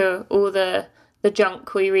opposed to all the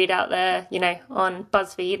junk we read out there, on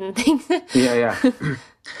BuzzFeed and things? Yeah.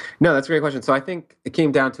 No, that's a great question. So I think it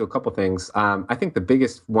came down to a couple things. I think the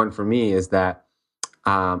biggest one for me is that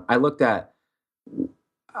I looked at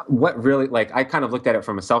what really, I kind of looked at it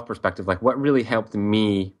from a self perspective, like what really helped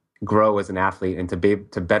me grow as an athlete and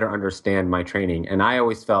to better understand my training. And I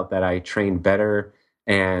always felt that I trained better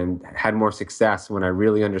and had more success when I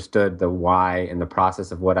really understood the why and the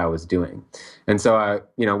process of what I was doing. And so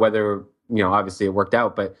obviously it worked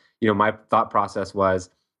out, but my thought process was,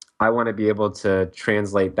 I want to be able to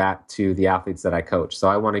translate that to the athletes that I coach. So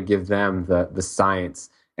I want to give them the science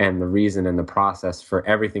and the reason and the process for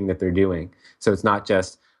everything that they're doing. So it's not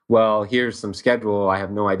just, well, here's some schedule, I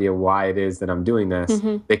have no idea why it is that I'm doing this.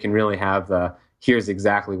 They can really have here's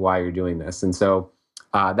exactly why you're doing this. And so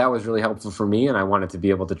that was really helpful for me, and I wanted to be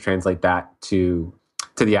able to translate that to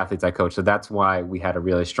the athletes I coach. So that's why we had a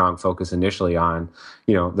really strong focus initially on,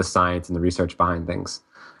 the science and the research behind things.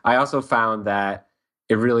 I also found that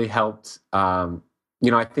it really helped. I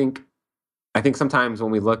think sometimes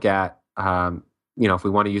when we look at, if we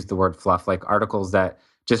want to use the word fluff, like articles that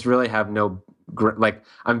just really have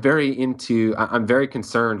I'm very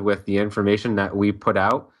concerned with the information that we put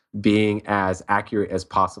out being as accurate as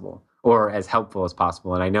possible or as helpful as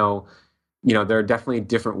possible. And I know, there are definitely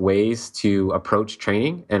different ways to approach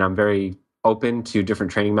training, and I'm very open to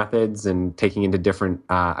different training methods and taking into different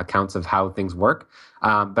accounts of how things work.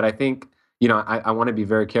 But I think, I want to be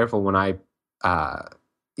very careful when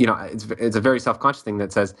it's a very self-conscious thing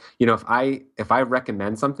that says, if I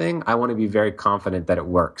recommend something, I want to be very confident that it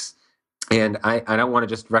works. And I don't want to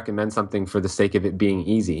just recommend something for the sake of it being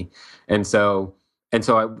easy. And so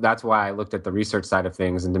that's why I looked at the research side of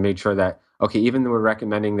things and to make sure that, okay, even though we're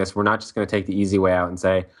recommending this, we're not just going to take the easy way out and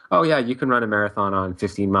say, oh yeah, you can run a marathon on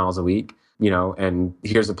 15 miles a week, and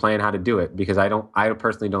here's a plan how to do it, because I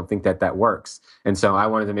personally don't think that works. And so I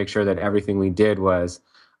wanted to make sure that everything we did was,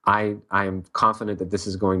 I am confident that this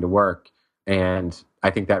is going to work. And I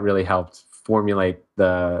think that really helped formulate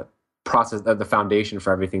the process, the foundation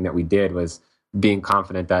for everything that we did was being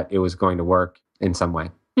confident that it was going to work in some way.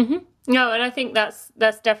 No, and I think that's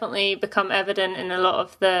definitely become evident in a lot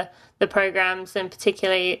of the programs, and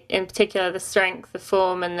in particular the strength, the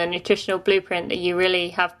form, and the nutritional blueprint, that you really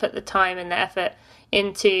have put the time and the effort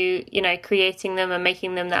into, creating them and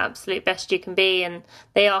making them the absolute best you can be. And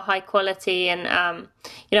they are high quality. And,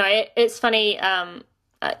 it's funny,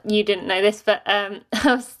 you didn't know this, but I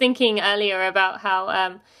was thinking earlier about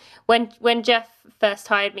how when Jeff first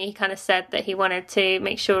hired me, he kind of said that he wanted to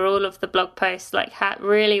make sure all of the blog posts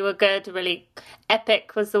really were good, really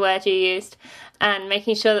epic was the word you used, and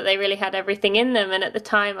making sure that they really had everything in them. And at the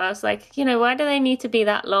time I was like, why do they need to be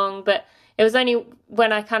that long? But it was only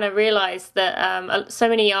when I kind of realized that so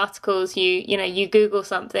many articles, you Google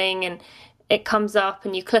something and it comes up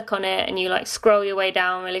and you click on it and you scroll your way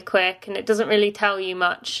down really quick and it doesn't really tell you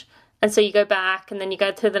much. And so you go back and then you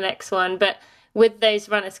go to the next one. But with those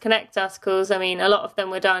Runners Connect articles, I mean, a lot of them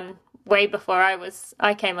were done way before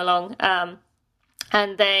I came along.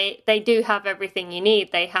 And they do have everything you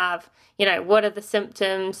need. They have, what are the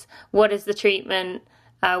symptoms? What is the treatment?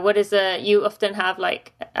 You often have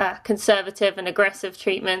like conservative and aggressive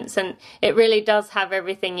treatments, and it really does have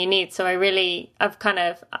everything you need. So I've kind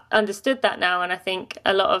of understood that now. And I think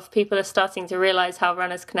a lot of people are starting to realize how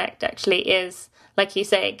Runners Connect actually is. Like you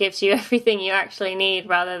say, it gives you everything you actually need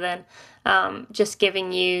rather than just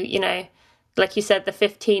giving you, like you said, the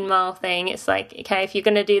 15-mile thing. It's like, okay, if you're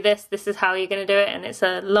going to do this, this is how you're going to do it. And it's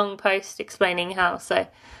a long post explaining how. So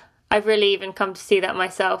I've really even come to see that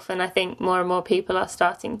myself. And I think more and more people are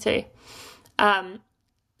starting to.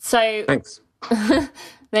 Thanks.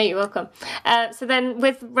 No, you're welcome. So then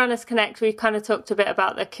with Runners Connect, we've kind of talked a bit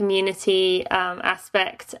about the community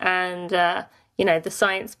aspect and, the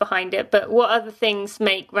science behind it. But what other things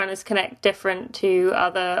make Runners Connect different to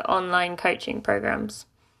other online coaching programs?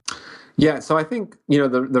 Yeah, so I think,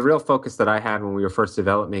 the real focus that I had when we were first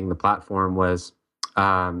developing the platform was,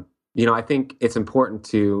 I think it's important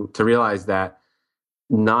to realize that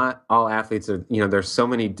not all athletes are, there's so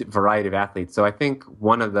many variety of athletes. So I think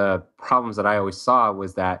one of the problems that I always saw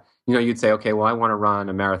was that, you'd say, okay, well, I want to run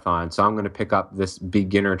a marathon, so I'm going to pick up this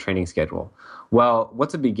beginner training schedule. Well,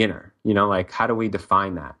 what's a beginner? How do we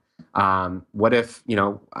define that? What if,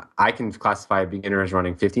 I can classify a beginner as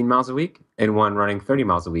running 15 miles a week and one running 30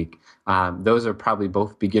 miles a week. Those are probably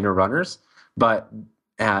both beginner runners, but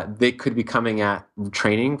they could be coming at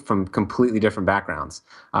training from completely different backgrounds.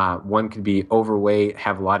 One could be overweight,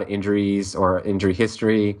 have a lot of injuries or injury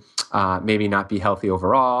history, maybe not be healthy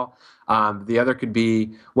overall. The other could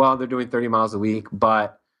be, well, they're doing 30 miles a week,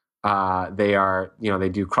 but they are, they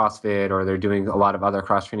do CrossFit or they're doing a lot of other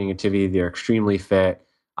cross-training activity. They're extremely fit.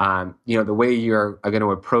 The way you're going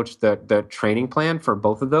to approach the training plan for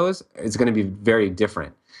both of those is going to be very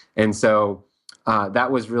different. And so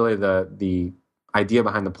that was really the idea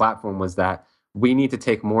behind the platform, was that we need to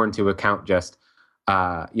take more into account just,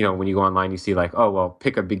 when you go online, you see like, oh, well,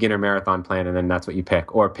 pick a beginner marathon plan and then that's what you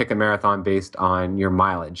pick, or pick a marathon based on your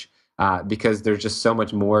mileage, because there's just so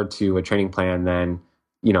much more to a training plan than,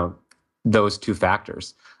 those two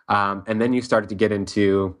factors. And then you started to get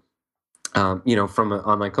into, from an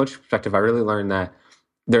online coach perspective, I really learned that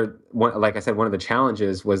like I said, one of the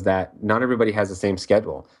challenges was that not everybody has the same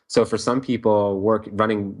schedule. So for some people,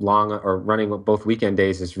 running long or running both weekend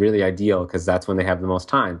days is really ideal because that's when they have the most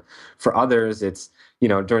time. For others, it's,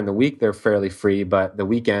 during the week, they're fairly free, but the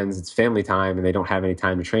weekends, it's family time and they don't have any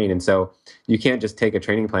time to train. And so you can't just take a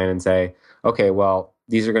training plan and say, okay, well,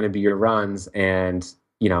 these are going to be your runs and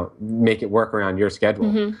make it work around your schedule.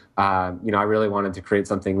 Mm-hmm. I really wanted to create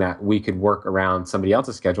something that we could work around somebody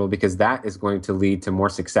else's schedule, because that is going to lead to more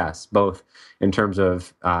success, both in terms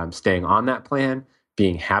of staying on that plan,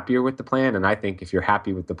 being happier with the plan. And I think if you're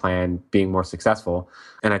happy with the plan, being more successful.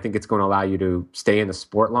 And I think it's going to allow you to stay in the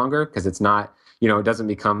sport longer, because it's not, it doesn't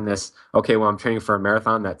become this, okay, well, I'm training for a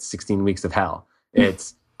marathon, that's 16 weeks of hell.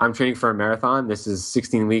 It's, I'm training for a marathon. This is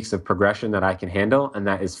 16 weeks of progression that I can handle. And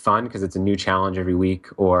that is fun because it's a new challenge every week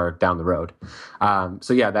or down the road.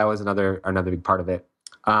 So yeah, that was another big part of it.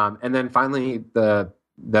 And then finally, the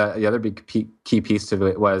other big key piece to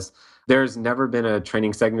it was there's never been a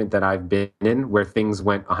training segment that I've been in where things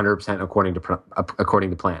went 100% according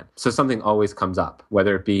to plan. So something always comes up,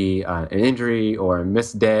 whether it be an injury or a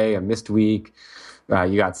missed day, a missed week,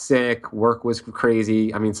 you got sick, work was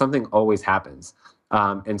crazy. I mean, something always happens.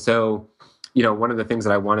 And so, one of the things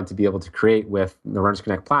that I wanted to be able to create with the Runners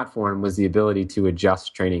Connect platform was the ability to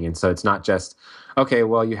adjust training. And so it's not just, okay,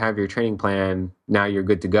 well, you have your training plan, now you're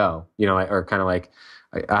good to go, or kind of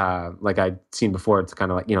like I'd seen before, it's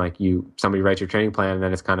kind of like, somebody writes your training plan and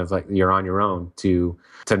then it's kind of like you're on your own to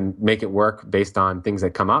make it work based on things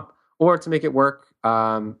that come up, or to make it work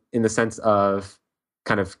in the sense of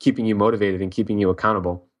kind of keeping you motivated and keeping you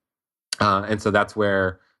accountable. And so that's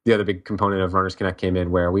where the other big component of Runners Connect came in,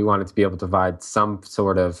 where we wanted to be able to provide some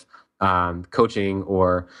sort of coaching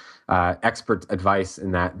or expert advice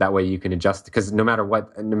in that way you can adjust, because no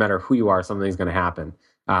matter who you are, something's going to happen.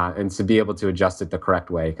 And to be able to adjust it the correct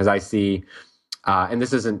way. Because I see, and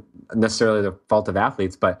this isn't necessarily the fault of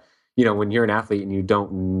athletes, but when you're an athlete and you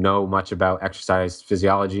don't know much about exercise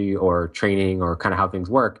physiology or training or kind of how things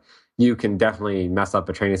work, you can definitely mess up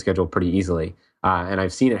a training schedule pretty easily. And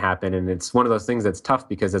I've seen it happen. And it's one of those things that's tough,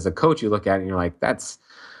 because as a coach, you look at it and you're like, that's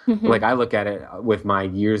like, I look at it with my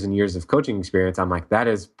years and years of coaching experience. I'm like, that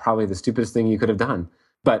is probably the stupidest thing you could have done.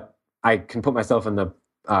 But I can put myself in the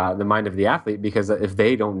mind of the athlete, because if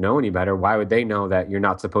they don't know any better, why would they know that you're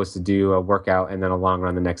not supposed to do a workout and then a long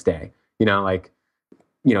run the next day?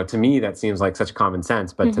 To me, that seems like such common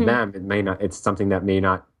sense, but to them, it may not, it's something that may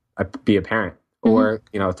not be apparent. or,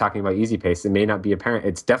 talking about easy pace, it may not be apparent.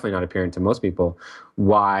 It's definitely not apparent to most people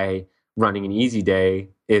why running an easy day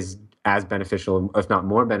is as beneficial, if not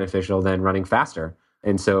more beneficial, than running faster.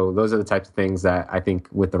 And so those are the types of things that I think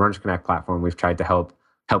with the RunnersConnect platform, we've tried to help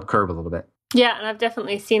curb a little bit. Yeah, and I've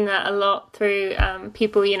definitely seen that a lot through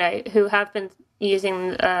people, who have been using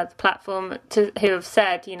the platform who have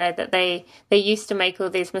said, that they used to make all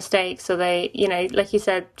these mistakes, or they, like you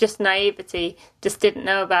said, just naivety, just didn't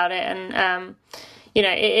know about it. And,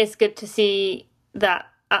 it is good to see that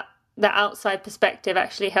the outside perspective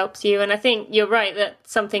actually helps you. And I think you're right that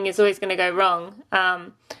something is always going to go wrong.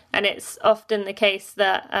 And it's often the case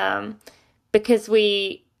that because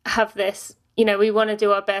we have this, we want to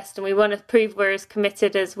do our best and we want to prove we're as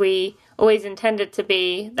committed as we always intended to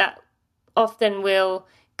be, that often we'll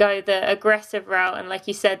go the aggressive route and, like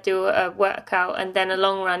you said, do a workout and then a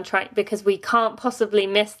long run, because we can't possibly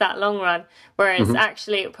miss that long run, whereas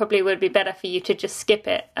actually it probably would be better for you to just skip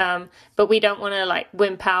it, but we don't want to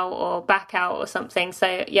wimp out or back out or something.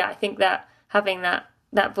 So yeah, I think that having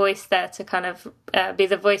that voice there to kind of be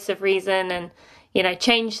the voice of reason and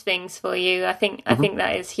change things for you, I think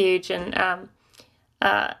that is huge, and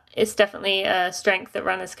it's definitely a strength that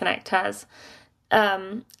RunnersConnect has.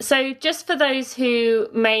 So just for those who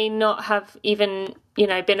may not have even,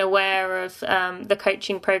 been aware of the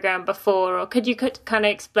coaching program before, or could you kind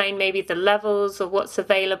of explain maybe the levels or what's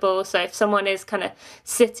available? So if someone is kind of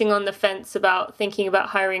sitting on the fence about thinking about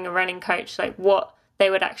hiring a running coach, what they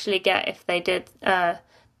would actually get if they did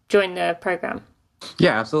join the program.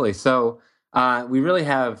 Yeah, absolutely. So we really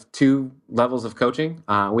have two levels of coaching.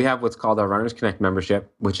 We have what's called our RunnersConnect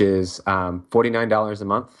membership, which is $49 a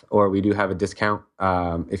month, or we do have a discount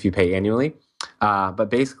if you pay annually. But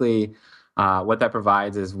basically, what that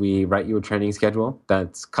provides is we write you a training schedule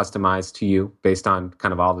that's customized to you based on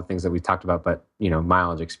kind of all the things that we talked about, but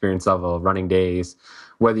mileage, experience level, running days,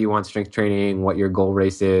 whether you want strength training, what your goal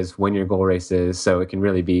race is, when your goal race is. So it can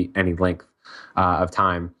really be any length of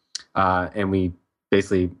time. And we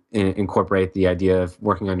basically incorporate the idea of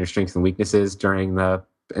working on your strengths and weaknesses during the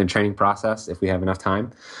training process if we have enough time.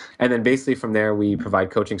 And then basically from there, we provide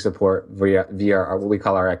coaching support via what we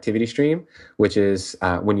call our activity stream, which is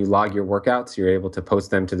when you log your workouts, you're able to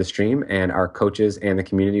post them to the stream, and our coaches and the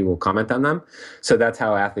community will comment on them. So that's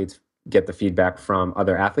how athletes get the feedback from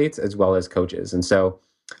other athletes as well as coaches. And so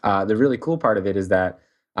the really cool part of it is that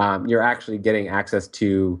you're actually getting access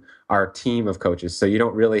to our team of coaches. So you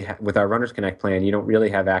don't really, with our RunnersConnect plan, you don't really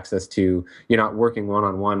have access to, you're not working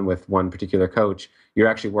one-on-one with one particular coach. You're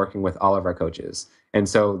actually working with all of our coaches. And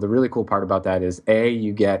so the really cool part about that is,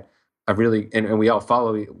 you get a really, and we all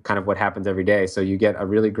follow kind of what happens every day. So you get a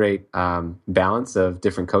really great balance of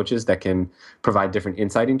different coaches that can provide different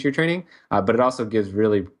insight into your training. But it also gives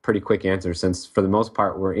really pretty quick answers, since for the most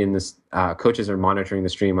part, we're in this, coaches are monitoring the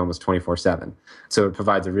stream almost 24/7. So it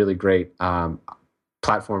provides a really great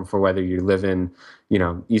platform for whether you live in,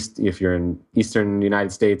 if you're in Eastern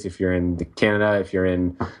United States, if you're in Canada, if you're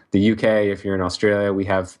in the UK, if you're in Australia. We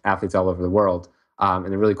have athletes all over the world.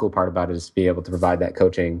 And the really cool part about it is to be able to provide that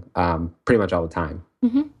coaching pretty much all the time.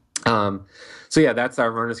 So yeah, that's our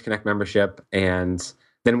RunnersConnect membership. And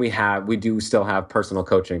then we do still have personal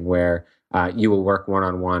coaching where you will work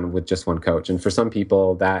one-on-one with just one coach. And for some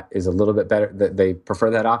people, that is a little bit better. They prefer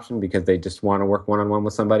that option because they just want to work one-on-one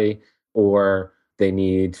with somebody, or they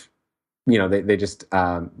need, they just,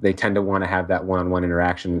 they tend to want to have that one-on-one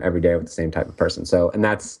interaction every day with the same type of person. So, and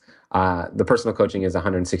that's, the personal coaching is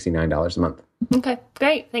 $169 a month. Okay,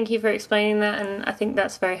 great. Thank you for explaining that. And I think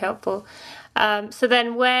that's very helpful. So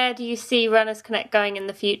then where do you see RunnersConnect going in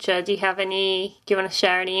the future? Do you want to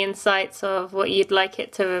share any insights of what you'd like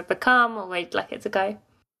it to become, or where you'd like it to go?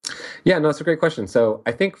 Yeah, no, it's a great question. So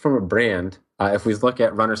I think from a brand, if we look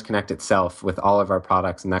at RunnersConnect itself with all of our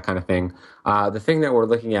products and that kind of thing, the thing that we're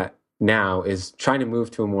looking at now is trying to move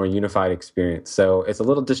to a more unified experience. So it's a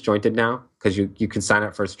little disjointed now because you can sign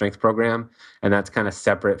up for a strength program, and that's kind of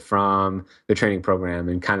separate from the training program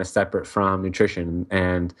and kind of separate from nutrition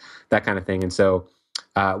and that kind of thing. And so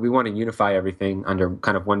we want to unify everything under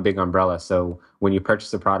kind of one big umbrella. So when you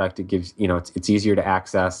purchase a product, it gives, it's easier to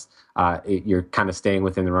access. You're kind of staying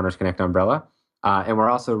within the RunnersConnect umbrella. And we're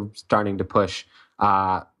also starting to push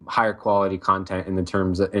higher quality content in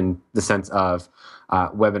the sense of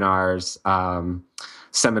webinars,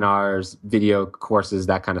 seminars, video courses,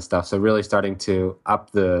 that kind of stuff. So really starting to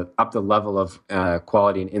up the level of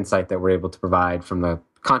quality and insight that we're able to provide from the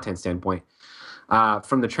content standpoint.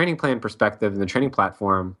 From the training plan perspective and the training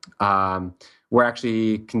platform, we're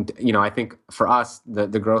actually, I think for us,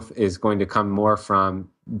 the growth is going to come more from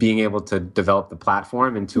being able to develop the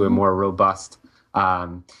platform into a more robust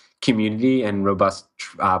community and robust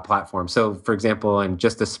platform. So, for example, in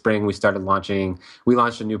just this spring, we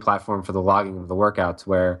launched a new platform for the logging of the workouts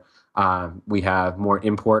where we have more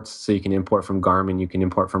imports. So you can import from Garmin, you can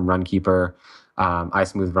import from Runkeeper,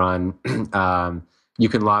 iSmoothRun. You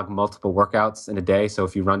can log multiple workouts in a day. So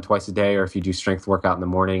if you run twice a day, or if you do strength workout in the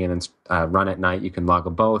morning and then run at night, you can log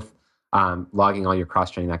them both, logging all your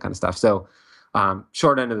cross training, that kind of stuff. So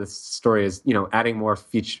short end of the story is, adding more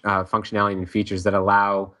functionality and features that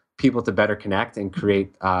allow people to better connect and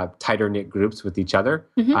create tighter knit groups with each other.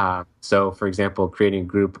 So for example, creating a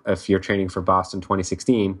group, if you're training for Boston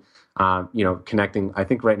 2016, connecting, I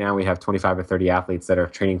think right now we have 25 or 30 athletes that are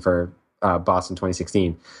training for Boston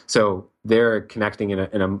 2016. So they're connecting in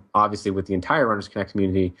a obviously with the entire Runners Connect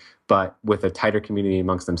community, but with a tighter community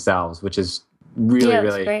amongst themselves, which is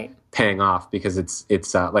really great. Paying off, because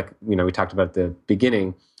it's like, we talked about at the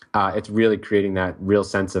beginning, it's really creating that real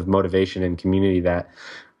sense of motivation and community that,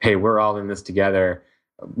 hey, we're all in this together,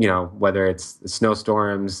 whether it's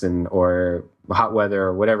snowstorms or hot weather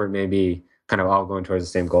or whatever it may be, kind of all going towards the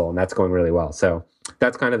same goal. And that's going really well. So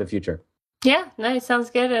that's kind of the future. Yeah, no, sounds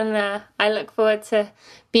good. And I look forward to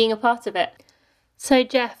being a part of it. So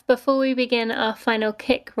Jeff, before we begin our final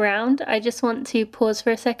kick round, I just want to pause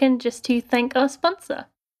for a second just to thank our sponsor.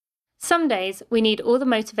 Some days we need all the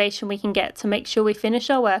motivation we can get to make sure we finish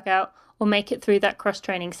our workout or make it through that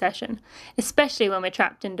cross-training session, especially when we're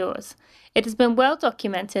trapped indoors. It has been well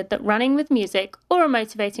documented that running with music or a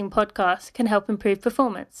motivating podcast can help improve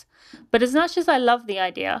performance. But as much as I love the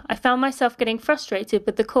idea, I found myself getting frustrated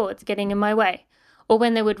with the cords getting in my way, or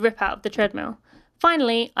when they would rip out of the treadmill.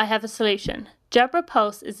 Finally, I have a solution. Jabra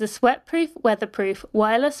Pulse is the sweat-proof, weatherproof,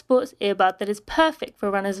 wireless sports earbud that is perfect for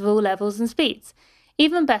runners of all levels and speeds.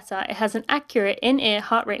 Even better, it has an accurate in-ear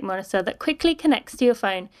heart rate monitor that quickly connects to your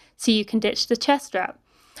phone so you can ditch the chest strap.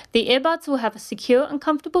 The earbuds will have a secure and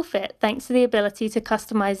comfortable fit thanks to the ability to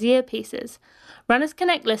customize the earpieces. Runners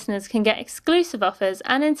Connect listeners can get exclusive offers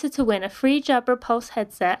and enter to win a free Jabra Pulse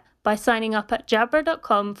headset by signing up at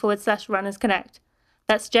jabra.com/runnersconnect.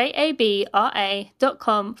 That's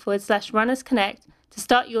jabra.com/runnersconnect to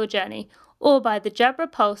start your journey, or buy the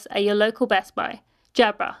Jabra Pulse at your local Best Buy.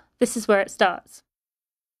 Jabra, this is where it starts.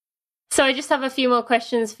 So I just have a few more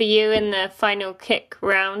questions for you in the final kick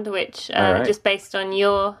round, which just based on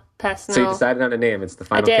your personal... So you decided on a name. It's the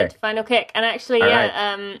final kick. I did, final kick. And actually,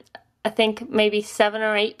 I think maybe 7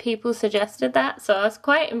 or 8 people suggested that. So I was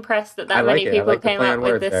quite impressed that many people came up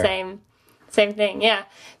with the same thing. Yeah.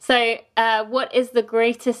 So what is the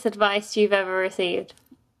greatest advice you've ever received?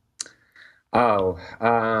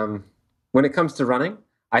 When it comes to running,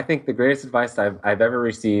 I think the greatest advice I've ever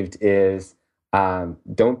received is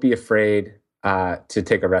don't be afraid to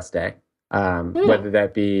take a rest day, whether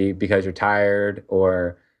that be because you're tired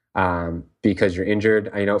or because you're injured.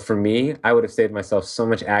 I know for me, I would have saved myself so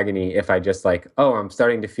much agony if I just I'm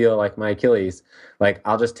starting to feel like my Achilles.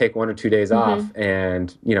 I'll just take 1 or 2 days off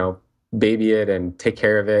and, baby it and take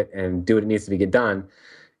care of it and do what it needs to get done.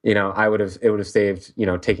 It would have saved,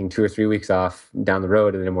 taking 2 or 3 weeks off down the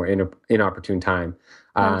road at a more inopportune time.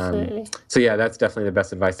 Absolutely. So yeah, that's definitely the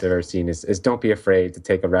best advice I've ever seen is don't be afraid to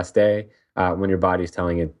take a rest day when your body's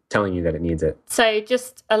telling you that it needs it. So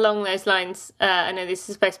just along those lines, I know this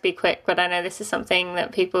is supposed to be quick, but I know this is something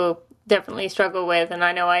that people definitely struggle with. And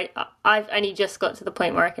I know I've only just got to the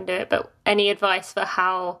point where I can do it, but any advice for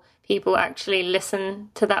how people actually listen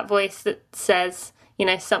to that voice that says,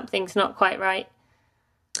 something's not quite right?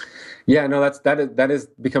 Yeah, no, that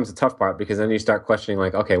becomes a tough part, because then you start questioning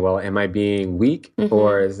okay, well, am I being weak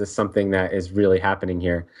or is this something that is really happening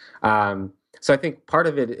here? So I think part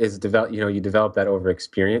of it is you develop that over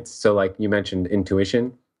experience. So like you mentioned,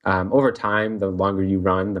 intuition. Over time, the longer you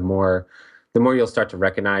run, the more you'll start to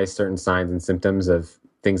recognize certain signs and symptoms of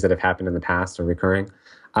things that have happened in the past or recurring.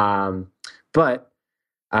 But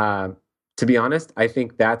to be honest, I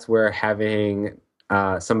think that's where having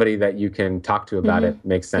somebody that you can talk to about it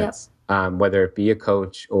makes sense. Yep. Whether it be a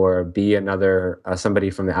coach or be somebody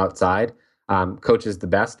from the outside. Coach is the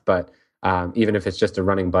best, but even if it's just a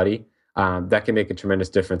running buddy, that can make a tremendous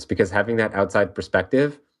difference, because having that outside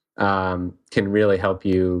perspective can really help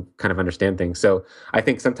you kind of understand things. So I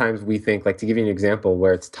think sometimes we think, to give you an example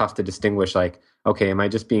where it's tough to distinguish, okay, am I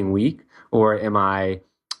just being weak or am I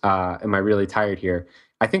really tired here?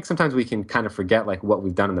 I think sometimes we can kind of forget what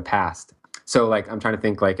we've done in the past. So I'm trying to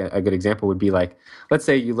think a good example would be let's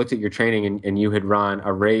say you looked at your training and you had run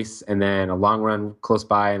a race and then a long run close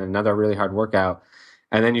by and another really hard workout.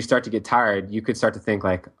 And then you start to get tired. You could start to think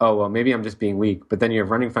oh, well, maybe I'm just being weak. But then your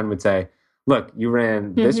running friend would say, look, you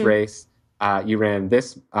ran this race, you ran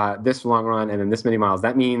this long run and then this many miles.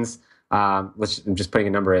 That means I'm just putting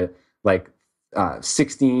a number at like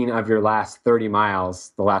 16 of your last 30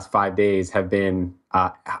 miles, the last 5 days have been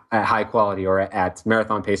at high quality or at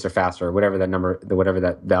marathon pace or faster, or whatever that number, whatever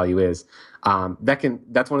that value is.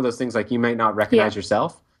 That's one of those things like you might not recognize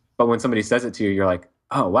yourself, but when somebody says it to you, you're like,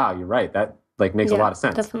 oh wow, you're right. That like makes a lot of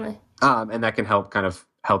sense. Definitely. And that can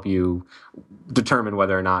help you determine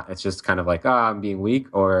whether or not it's just kind of like, oh, I'm being weak,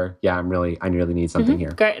 or I really need something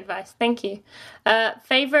here. Great advice. Thank you.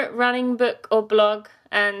 Favorite running book or blog?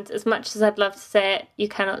 And as much as I'd love to say it, you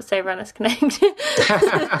cannot say Runners Connect. It's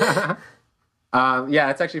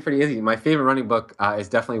actually pretty easy. My favorite running book is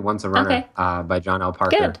definitely Once a Runner by John L.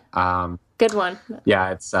 Parker. Good. Good one.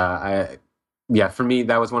 Yeah, it's for me,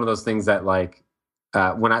 that was one of those things that like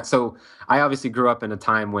I obviously grew up in a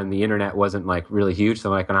time when the internet wasn't like really huge. So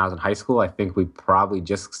like when I was in high school, I think we probably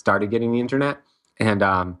just started getting the internet.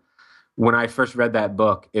 And when I first read that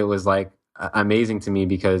book, it was like amazing to me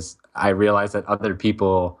because I realized that other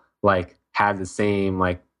people like had the same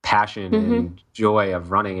like passion and joy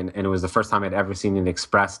of running, and it was the first time I'd ever seen it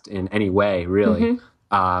expressed in any way, really.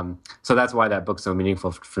 So that's why that book's so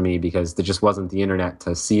meaningful for me, because there just wasn't the internet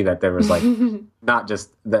to see that there was like not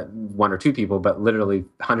just that one or two people, but literally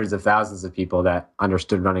hundreds of thousands of people that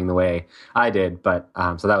understood running the way I did. But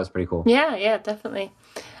so that was pretty cool. Yeah, definitely.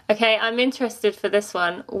 Okay, I'm interested for this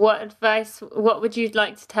one. What would you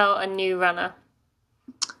like to tell a new runner?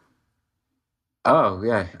 Oh,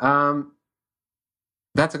 yeah.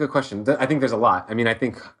 That's a good question. I think there's a lot. I mean, I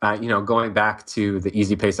think, going back to the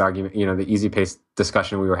easy pace argument, the easy pace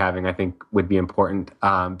discussion we were having, I think would be important.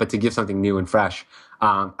 But to give something new and fresh,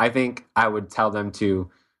 I think I would tell them to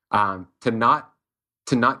not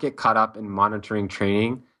get caught up in monitoring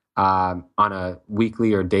training on a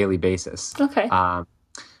weekly or daily basis. Okay.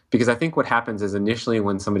 Because I think what happens is initially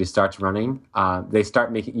when somebody starts running, they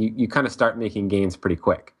start making, you kind of start making gains pretty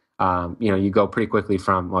quick. You go pretty quickly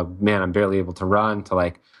from, well, man, I'm barely able to run, to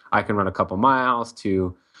like, I can run a couple miles,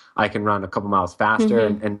 to I can run a couple miles faster.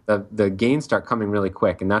 And the gains start coming really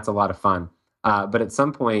quick. And that's a lot of fun. But at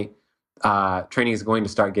some point, training is going to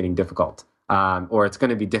start getting difficult. Or it's going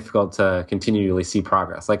to be difficult to continually see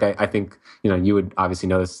progress. Like I think, you would obviously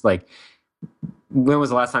know this, like, when was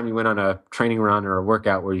the last time you went on a training run or a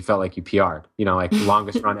workout where you felt like you PR'd, like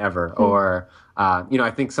longest run ever? Or,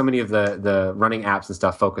 I think so many of the running apps and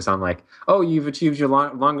stuff focus on like, oh, you've achieved your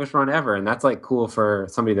longest run ever. And that's like cool for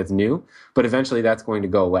somebody that's new, but eventually that's going to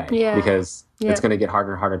go away because it's going to get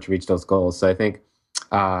harder and harder to reach those goals. So I think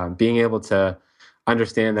being able to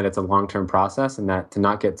understand that it's a long-term process and that to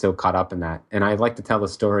not get so caught up in that. And I'd like to tell the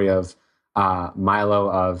story of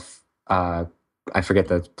Milo of, I forget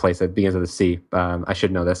the place that begins with a C. I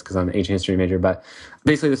should know this because I'm an ancient history major, but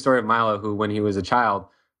basically the story of Milo, who when he was a child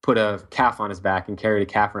put a calf on his back and carried a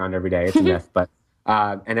calf around every day. It's a myth, but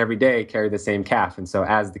and every day carried the same calf. And so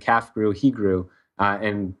as the calf grew, he grew,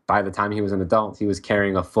 and by the time he was an adult, he was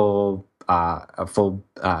carrying a full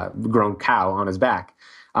grown cow on his back.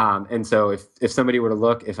 And so if somebody were to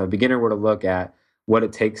look, if a beginner were to look at what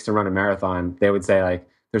it takes to run a marathon, they would say like,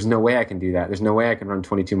 there's no way I can do that. There's no way I can run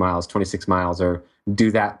 22 miles, 26 miles, or do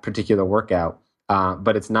that particular workout.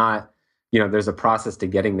 But it's not, there's a process to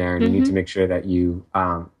getting there, and you need to make sure that you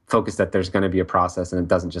focus that there's going to be a process and it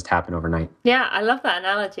doesn't just happen overnight. Yeah, I love that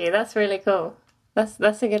analogy. That's really cool.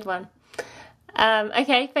 That's a good one.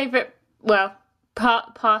 Okay, favorite,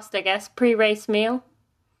 past, I guess, pre-race meal?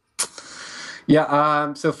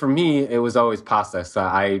 Yeah, so for me, it was always pasta. So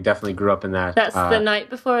I definitely grew up in that. That's the night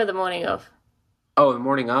before or the morning of? Oh, the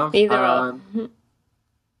morning of? Either or.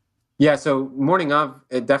 Yeah, so morning of,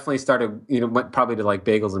 it definitely started, went probably to like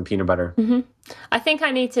bagels and peanut butter. I think I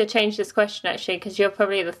need to change this question actually, because you're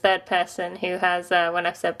probably the third person who has, when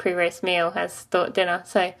I've said pre-race meal, has thought dinner.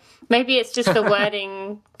 So maybe it's just the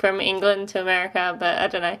wording from England to America, but I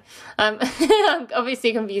don't know. I'm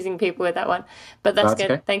obviously confusing people with that one, but that's good.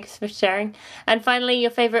 Okay. Thanks for sharing. And finally,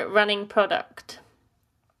 your favorite running product?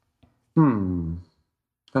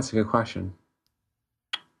 That's a good question.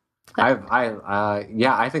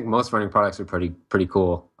 I think most running products are pretty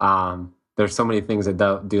cool. There's so many things that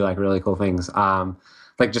do like really cool things.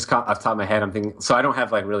 Like just off the top of my head, I'm thinking, so I don't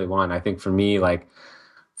have like really one. I think for me, like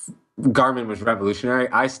Garmin was revolutionary.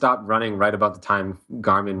 I stopped running right about the time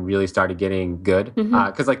Garmin really started getting good.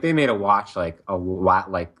 Cause like they made a watch like a lot,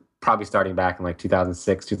 like probably starting back in like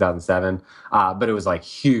 2006, 2007. But it was like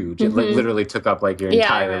huge. It literally took up like your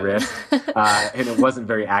entire wrist. And it wasn't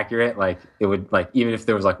very accurate. Like it would like, even if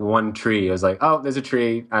there was like one tree, it was like, oh, there's a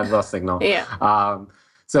tree. I've lost signal.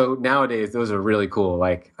 So nowadays those are really cool.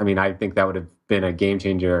 Like, I mean, I think that would have been a game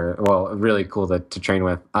changer. Well, really cool to train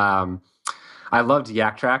with. I loved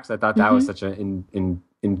Yak Tracks. I thought that was such an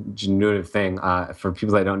ingenuitive thing. For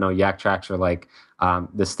people that don't know, yak tracks are like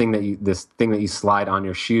this thing that you slide on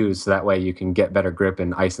your shoes, so that way you can get better grip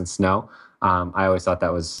in ice and snow. I always thought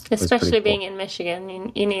that was especially pretty cool. being in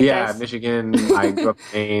Michigan, you need Yeah, those. Michigan. I grew up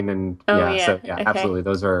in Maine, and Okay. absolutely,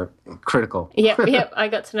 those are critical. Yep. I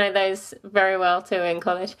got to know those very well too in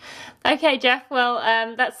college. Okay, Jeff. Well,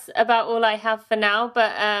 that's about all I have for now.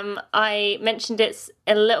 But I mentioned it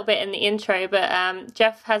a little bit in the intro. But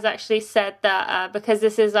Jeff has actually said that because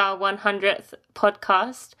this is our 100th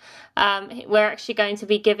podcast, we're actually going to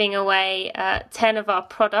be giving away 10 of our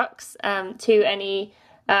products to any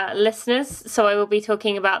listeners. So I will be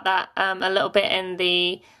talking about that a little bit in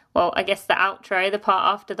the outro, the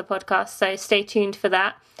part after the podcast. So stay tuned for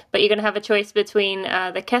that. But you're going to have a choice between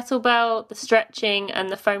the kettlebell, the stretching, and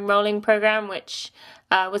the foam rolling program, which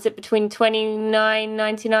was it between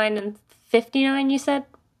 $29.99 and $59, you said?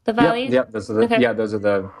 The value? Yep. Those are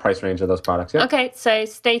the price range of those products. Yep. Okay, so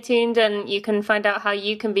stay tuned and you can find out how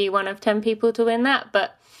you can be one of 10 people to win that.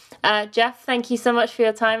 But Jeff, thank you so much for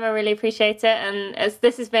your time. I really appreciate it. And as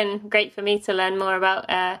this has been great for me to learn more about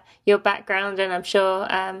your background, and I'm sure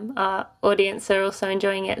our audience are also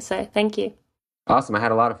enjoying it. So thank you. Awesome. I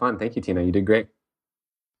had a lot of fun. Thank you, Tina. You did great.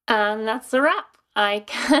 And that's a wrap. I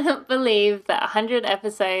cannot believe that 100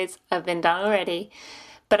 episodes have been done already.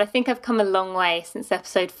 But I think I've come a long way since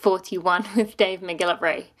episode 41 with Dave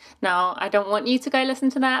McGillivray. Now, I don't want you to go listen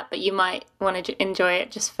to that, but you might want to enjoy it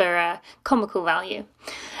just for comical value.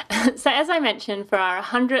 So as I mentioned, for our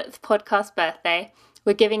 100th podcast birthday,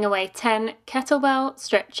 we're giving away 10 kettlebell,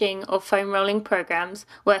 stretching, or foam rolling programs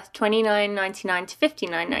worth $29.99 to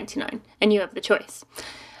 $59.99, and you have the choice.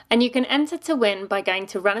 And you can enter to win by going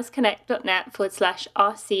to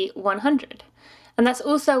runnersconnect.net/RC100. And that's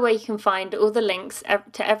also where you can find all the links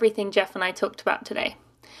to everything Jeff and I talked about today.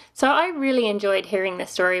 So I really enjoyed hearing the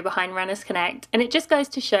story behind Runners Connect, and it just goes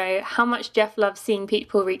to show how much Jeff loves seeing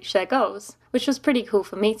people reach their goals, which was pretty cool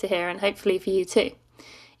for me to hear and hopefully for you too.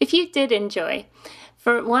 If you did enjoy,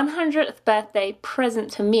 for a 100th birthday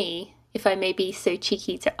present to me, if I may be so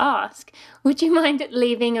cheeky to ask, would you mind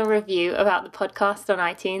leaving a review about the podcast on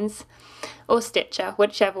iTunes or Stitcher,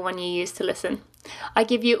 whichever one you use to listen? I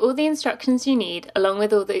give you all the instructions you need, along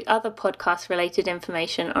with all the other podcast-related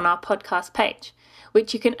information on our podcast page,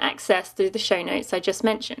 which you can access through the show notes I just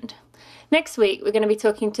mentioned. Next week, we're going to be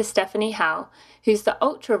talking to Stephanie Howe, who's the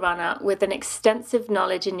ultra runner with an extensive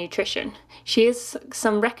knowledge in nutrition. She has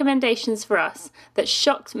some recommendations for us that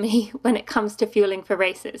shocked me when it comes to fueling for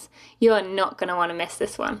races. You are not going to want to miss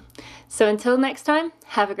this one. So until next time,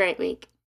 have a great week.